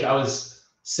Grow Rich. I was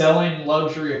selling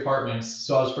luxury apartments,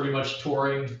 so I was pretty much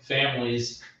touring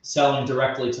families, selling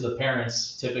directly to the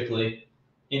parents, typically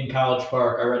in College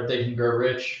Park. I read Think and Grow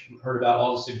Rich, heard about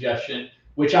all the suggestion,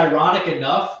 which ironic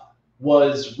enough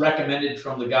was recommended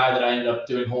from the guy that I ended up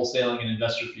doing wholesaling and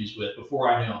investor fees with before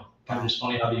I knew him. Kind of just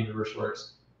funny how the universe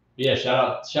works. But yeah, shout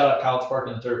out College Park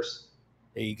and the Terps.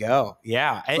 There you go.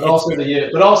 Yeah. But also the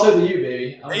U,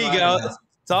 baby. There you go.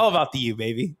 It's all about the U,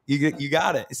 baby. You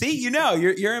got it. See,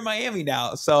 you're in Miami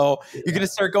now, so you're gonna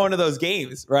start going to those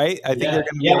games, right? I think they're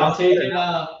gonna be I'm taking.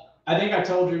 I think I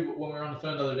told you when we were on the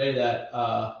phone the other day that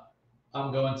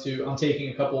I'm taking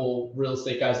a couple real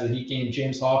estate guys to the Heat game.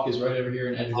 James Hawk is right over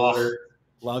here in Edgewater.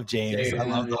 Love James. I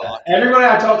love Hawk. Everybody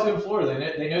I talk to in Florida,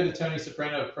 they know the Tony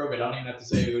Soprano of probate. I don't even have to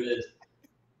say who it is.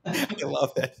 I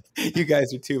love it. You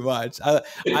guys are too much. I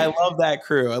love that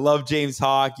crew. I love James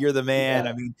Hawk. You're the man.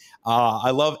 Yeah. I mean,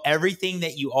 I love everything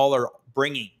that you all are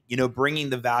bringing, bringing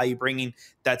the value, bringing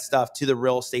that stuff to the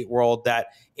real estate world, that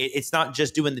it's not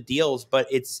just doing the deals, but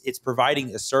it's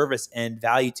providing a service and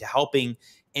value to helping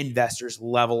investors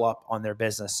level up on their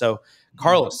business. So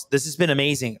Carlos, this has been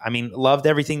amazing. I mean, loved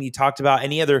everything you talked about.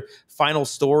 Any other final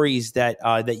stories that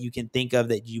you can think of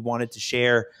that you wanted to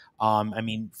share? I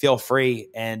mean, feel free,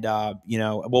 and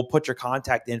we'll put your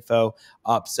contact info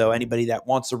up, so anybody that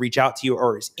wants to reach out to you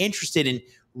or is interested in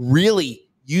really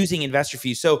using Investor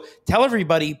Fuse. So tell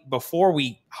everybody before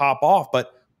we hop off,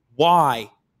 but why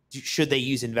should they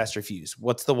use Investor Fuse?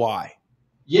 What's the why?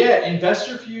 Yeah,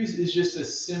 Investor Fuse is just a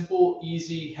simple,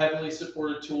 easy, heavily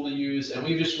supported tool to use, and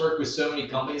we've just worked with so many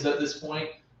companies at this point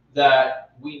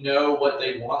that we know what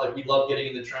they want. Like, we love getting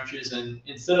in the trenches, and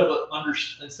instead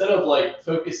of like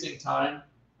focusing time,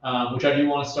 which I do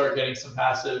want to start getting some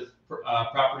passive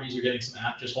properties or getting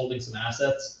just holding some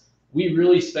assets, we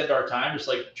really spend our time just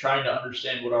like trying to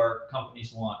understand what our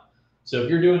companies want. So if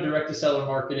you're doing direct to seller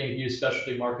marketing, use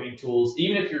specialty marketing tools.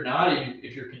 Even if you're not,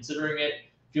 if you're considering it,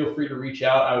 feel free to reach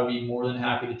out. I would be more than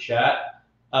happy to chat.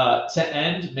 To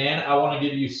end, man, I want to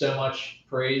give you so much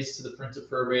praise to the Prince of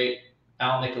Probate,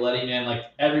 Al Nicoletti, man. Like,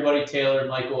 everybody, Taylor,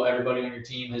 Michael, everybody on your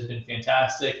team has been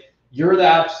fantastic. You're the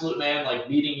absolute man. Like,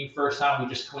 meeting you first time,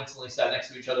 we just coincidentally sat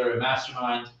next to each other at a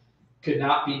mastermind. Could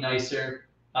not be nicer.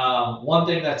 One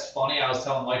thing that's funny, I was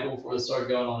telling Michael before this started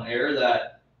going on air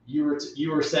that you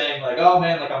were saying like, oh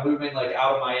man, like I'm moving like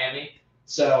out of Miami.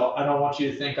 So I don't want you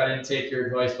to think I didn't take your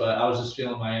advice, but I was just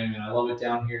feeling Miami, and I love it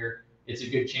down here. It's a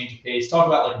good change of pace. Talk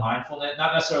about like mindfulness,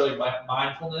 not necessarily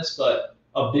mindfulness, but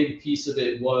a big piece of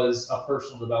it was a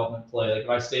personal development play. Like, if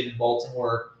I stayed in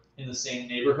Baltimore in the same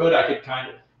neighborhood,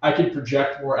 I could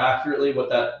project more accurately what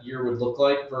that year would look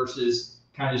like versus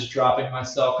kind of just dropping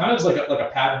myself, kind of as like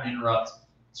a pattern interrupt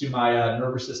to my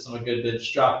nervous system a good bit.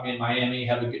 Just dropping me in Miami,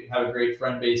 have a great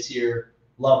friend base here,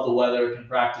 love the weather, can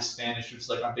practice Spanish, which is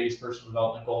like my biggest personal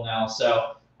development goal now.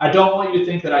 So I don't want you to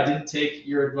think that I didn't take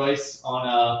your advice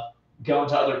on going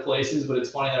to other places, but it's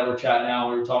funny that we're chatting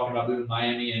now. We were talking about moving to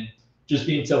Miami and just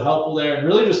being so helpful there, and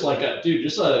really just like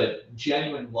just a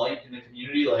genuine light in the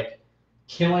community, like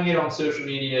killing it on social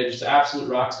media, just absolute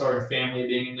rock star and family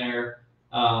being in there,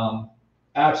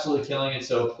 absolutely killing it.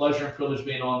 So pleasure and privilege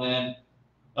being on, man.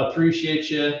 Appreciate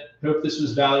you. Hope this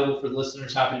was valuable for the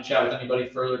listeners. Happy to chat with anybody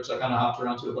further because I kind of hopped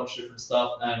around to a bunch of different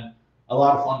stuff, and a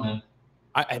lot of fun, man.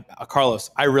 Carlos,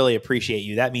 I really appreciate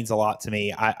you. That means a lot to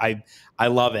me. I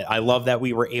love it. I love that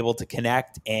we were able to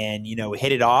connect and,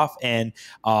 hit it off. And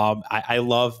I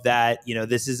love that,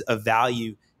 this is a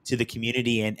value to the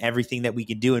community, and everything that we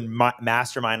can do and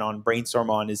mastermind on, brainstorm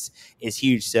on is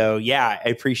huge. So yeah, I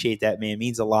appreciate that, man. It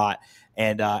means a lot.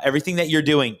 And everything that you're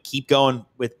doing, keep going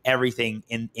with everything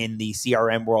in the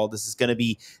CRM world. This is going to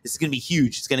be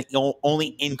huge. It's going to only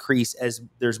increase as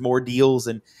there's more deals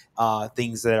and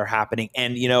things that are happening.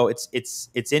 And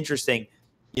it's interesting.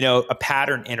 A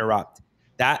pattern interrupt.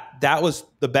 That was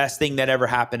the best thing that ever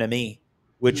happened to me,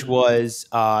 which was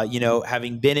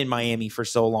having been in Miami for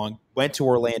so long, went to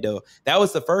Orlando. That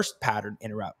was the first pattern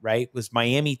interrupt, right? Was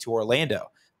Miami to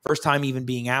Orlando. First time even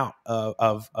being out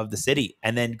of the city,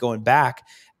 and then going back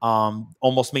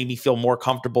almost made me feel more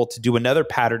comfortable to do another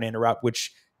pattern interrupt,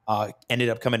 which ended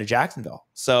up coming to Jacksonville.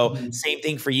 So same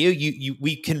thing for you.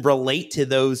 We can relate to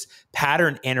those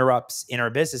pattern interrupts in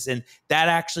our business, and that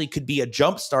actually could be a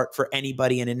jump start for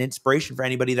anybody and an inspiration for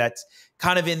anybody that's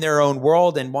kind of in their own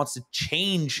world and wants to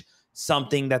change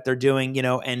something that they're doing.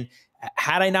 And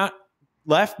had I not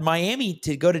left Miami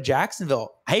to go to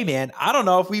Jacksonville, hey man, I don't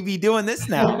know if we'd be doing this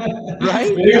now,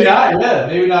 right? Maybe not. Yeah,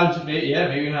 maybe not.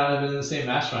 Maybe not have been in the same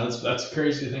mastermind. That's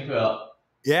crazy to think about.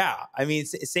 Yeah, I mean,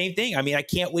 same thing. I mean, I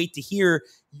can't wait to hear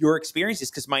your experiences,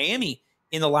 because Miami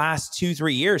in the last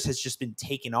 2-3 years has just been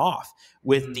taken off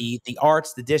with the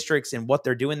arts, the districts, and what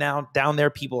they're doing now down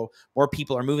there. More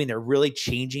people are moving. They're really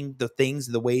changing the things,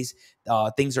 the ways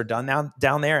things are done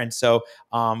down there. And so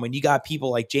when you got people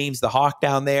like James the Hawk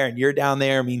down there, and you're down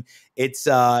there, I mean,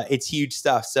 it's huge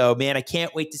stuff. So man, I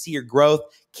can't wait to see your growth.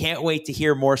 Can't wait to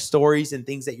hear more stories and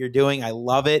things that you're doing. I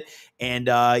love it. And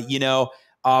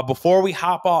before we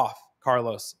hop off,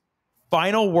 Carlos,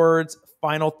 final words,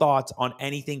 final thoughts on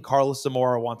anything Carlos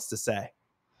Zamora wants to say.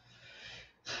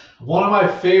 One of my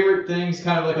favorite things,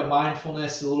 kind of like a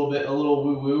mindfulness, a little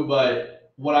woo-woo,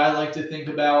 but what I like to think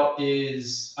about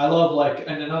is, I love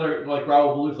and another, like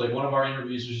Raul Bluth, like one of our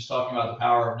interviews was just talking about the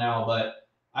power of now, but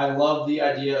I love the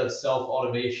idea of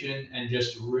self-automation and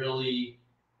just really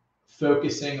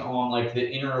focusing on like the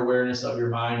inner awareness of your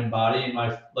mind and body. And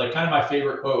my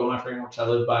favorite quote, one of my frameworks I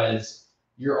live by is,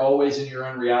 you're always in your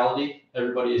own reality.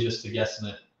 Everybody is just a guess in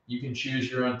it. You can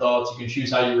choose your own thoughts. You can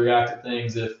choose how you react to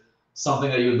things. If something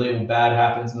that you would label bad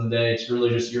happens in the day, it's really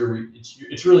just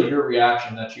it's really your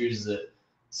reaction that chooses it.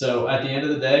 So at the end of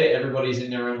the day, everybody's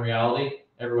in their own reality.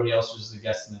 Everybody else is just a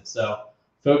guess in it. So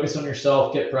focus on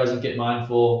yourself, get present, get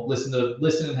mindful, listen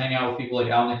and hang out with people like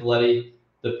Al Nicoletti,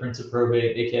 the Prince of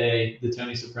Probate, aka the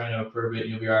Tony Soprano of Probate, and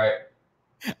you'll be all right.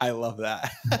 I love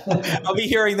that. I'll be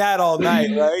hearing that all night,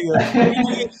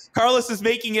 right? Carlos is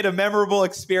making it a memorable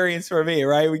experience for me,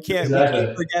 right? We can't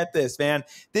forget this, man.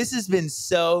 This has been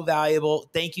so valuable.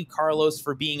 Thank you, Carlos,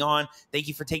 for being on. Thank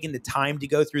you for taking the time to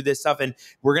go through this stuff. And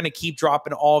we're going to keep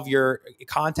dropping all of your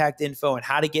contact info and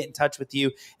how to get in touch with you.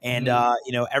 And,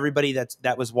 everybody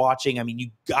that was watching, I mean,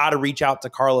 you got to reach out to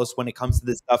Carlos when it comes to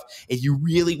this stuff. If you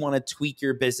really want to tweak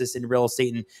your business in real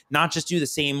estate and not just do the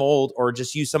same old or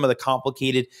just use some of the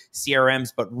complicated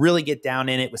CRMs, but really get down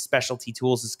in it with specialty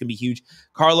tools, it's going to be huge.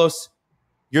 Carlos,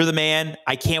 you're the man.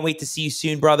 I can't wait to see you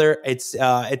soon, brother. It's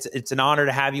an honor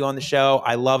to have you on the show.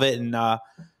 I love it. And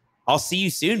I'll see you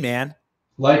soon, man.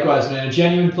 Likewise, man. A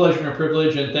genuine pleasure and a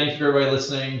privilege. And thank you for everybody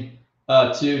listening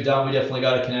too. Don, we definitely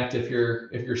got to connect if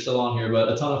you're still on here,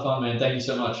 but a ton of fun, man. Thank you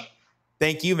so much.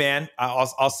 Thank you, man.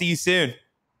 I'll see you soon.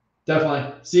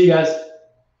 Definitely. See you guys.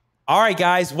 All right,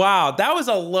 guys. Wow. That was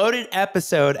a loaded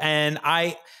episode. And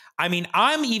I mean,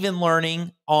 I'm even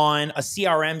learning on a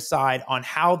CRM side on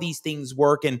how these things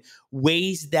work and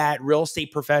ways that real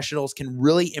estate professionals can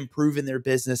really improve in their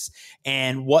business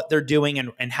and what they're doing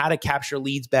and how to capture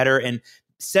leads better and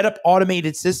set up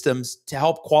automated systems to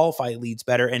help qualify leads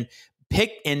better and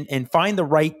pick and find the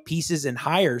right pieces and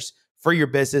hires for your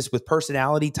business with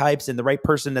personality types and the right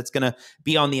person that's going to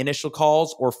be on the initial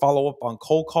calls or follow up on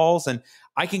cold calls. And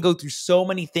I can go through so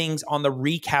many things on the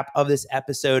recap of this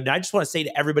episode. And I just want to say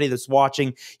to everybody that's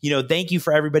watching, thank you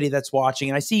for everybody that's watching.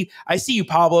 And I see you,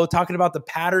 Pablo, talking about the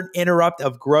pattern interrupt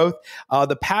of growth.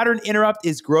 The pattern interrupt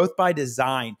is growth by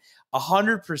design,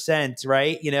 100%,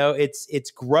 right?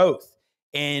 It's growth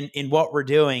in what we're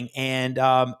doing. And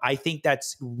I think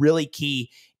that's really key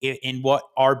in what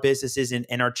our business is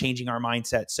and are changing our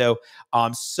mindset. So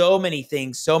so many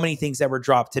things that were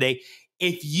dropped today.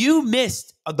 If you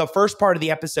missed the first part of the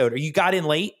episode or you got in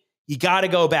late, you got to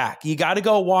go back. You got to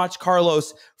go watch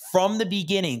Carlos from the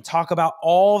beginning talk about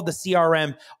all of the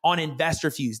CRM on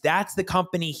InvestorFuse. That's the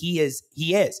company he is.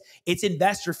 It's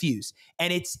InvestorFuse,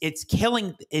 and it's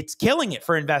killing it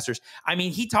for investors. I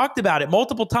mean, he talked about it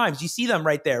multiple times. You see them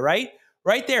right there, right?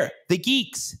 Right there. The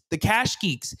geeks, the cash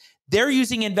geeks, they're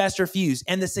using InvestorFuse,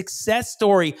 and the success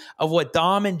story of what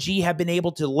Dom and G have been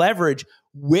able to leverage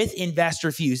with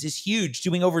InvestorFuse is huge,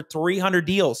 doing over 300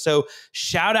 deals. So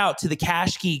shout out to the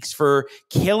cash geeks for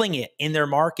killing it in their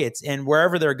markets and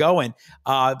wherever they're going,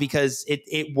 because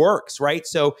it works, right?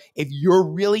 So if you're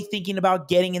really thinking about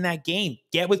getting in that game,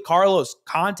 get with Carlos,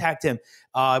 contact him.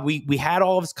 We had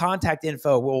all of his contact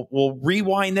info. We'll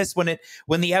rewind this when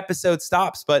the episode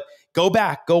stops, but go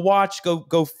back, go watch,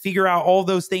 go figure out all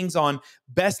those things on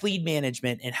best lead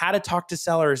management and how to talk to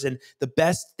sellers and the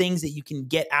best things that you can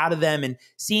get out of them and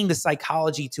seeing the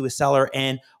psychology to a seller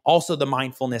and also the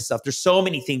mindfulness stuff. There's so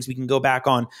many things we can go back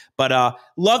on, but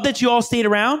love that you all stayed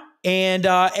around. And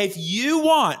if you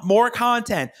want more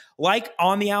content like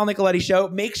on the Al Nicoletti Show,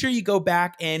 make sure you go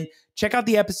back and check out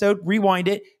the episode, rewind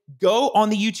it, go on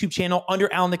the YouTube channel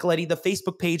under Al Nicoletti, the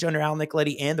Facebook page under Al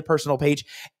Nicoletti, and the personal page,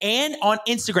 and on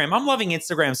Instagram. I'm loving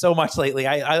Instagram so much lately.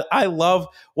 I love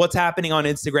what's happening on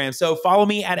Instagram. So follow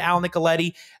me at Al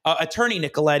Nicoletti, Attorney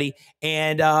Nicoletti,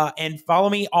 and follow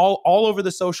me all over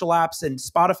the social apps and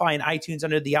Spotify and iTunes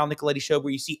under the Al Nicoletti Show,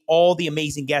 where you see all the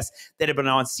amazing guests that have been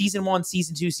on season 1,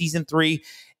 season 2, season 3.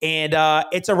 And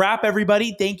it's a wrap,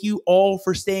 everybody. Thank you all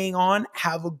for staying on.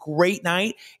 Have a great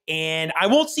night. And I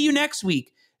won't see you next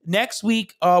week. Next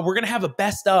week, we're going to have a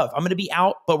best of. I'm going to be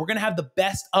out, but we're going to have the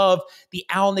best of the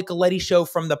Al Nicoletti Show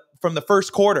from the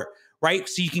first quarter, right?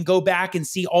 So you can go back and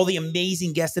see all the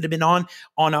amazing guests that have been on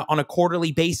a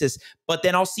quarterly basis. But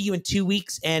then I'll see you in 2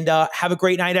 weeks, and have a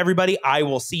great night, everybody. I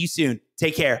will see you soon.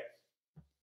 Take care.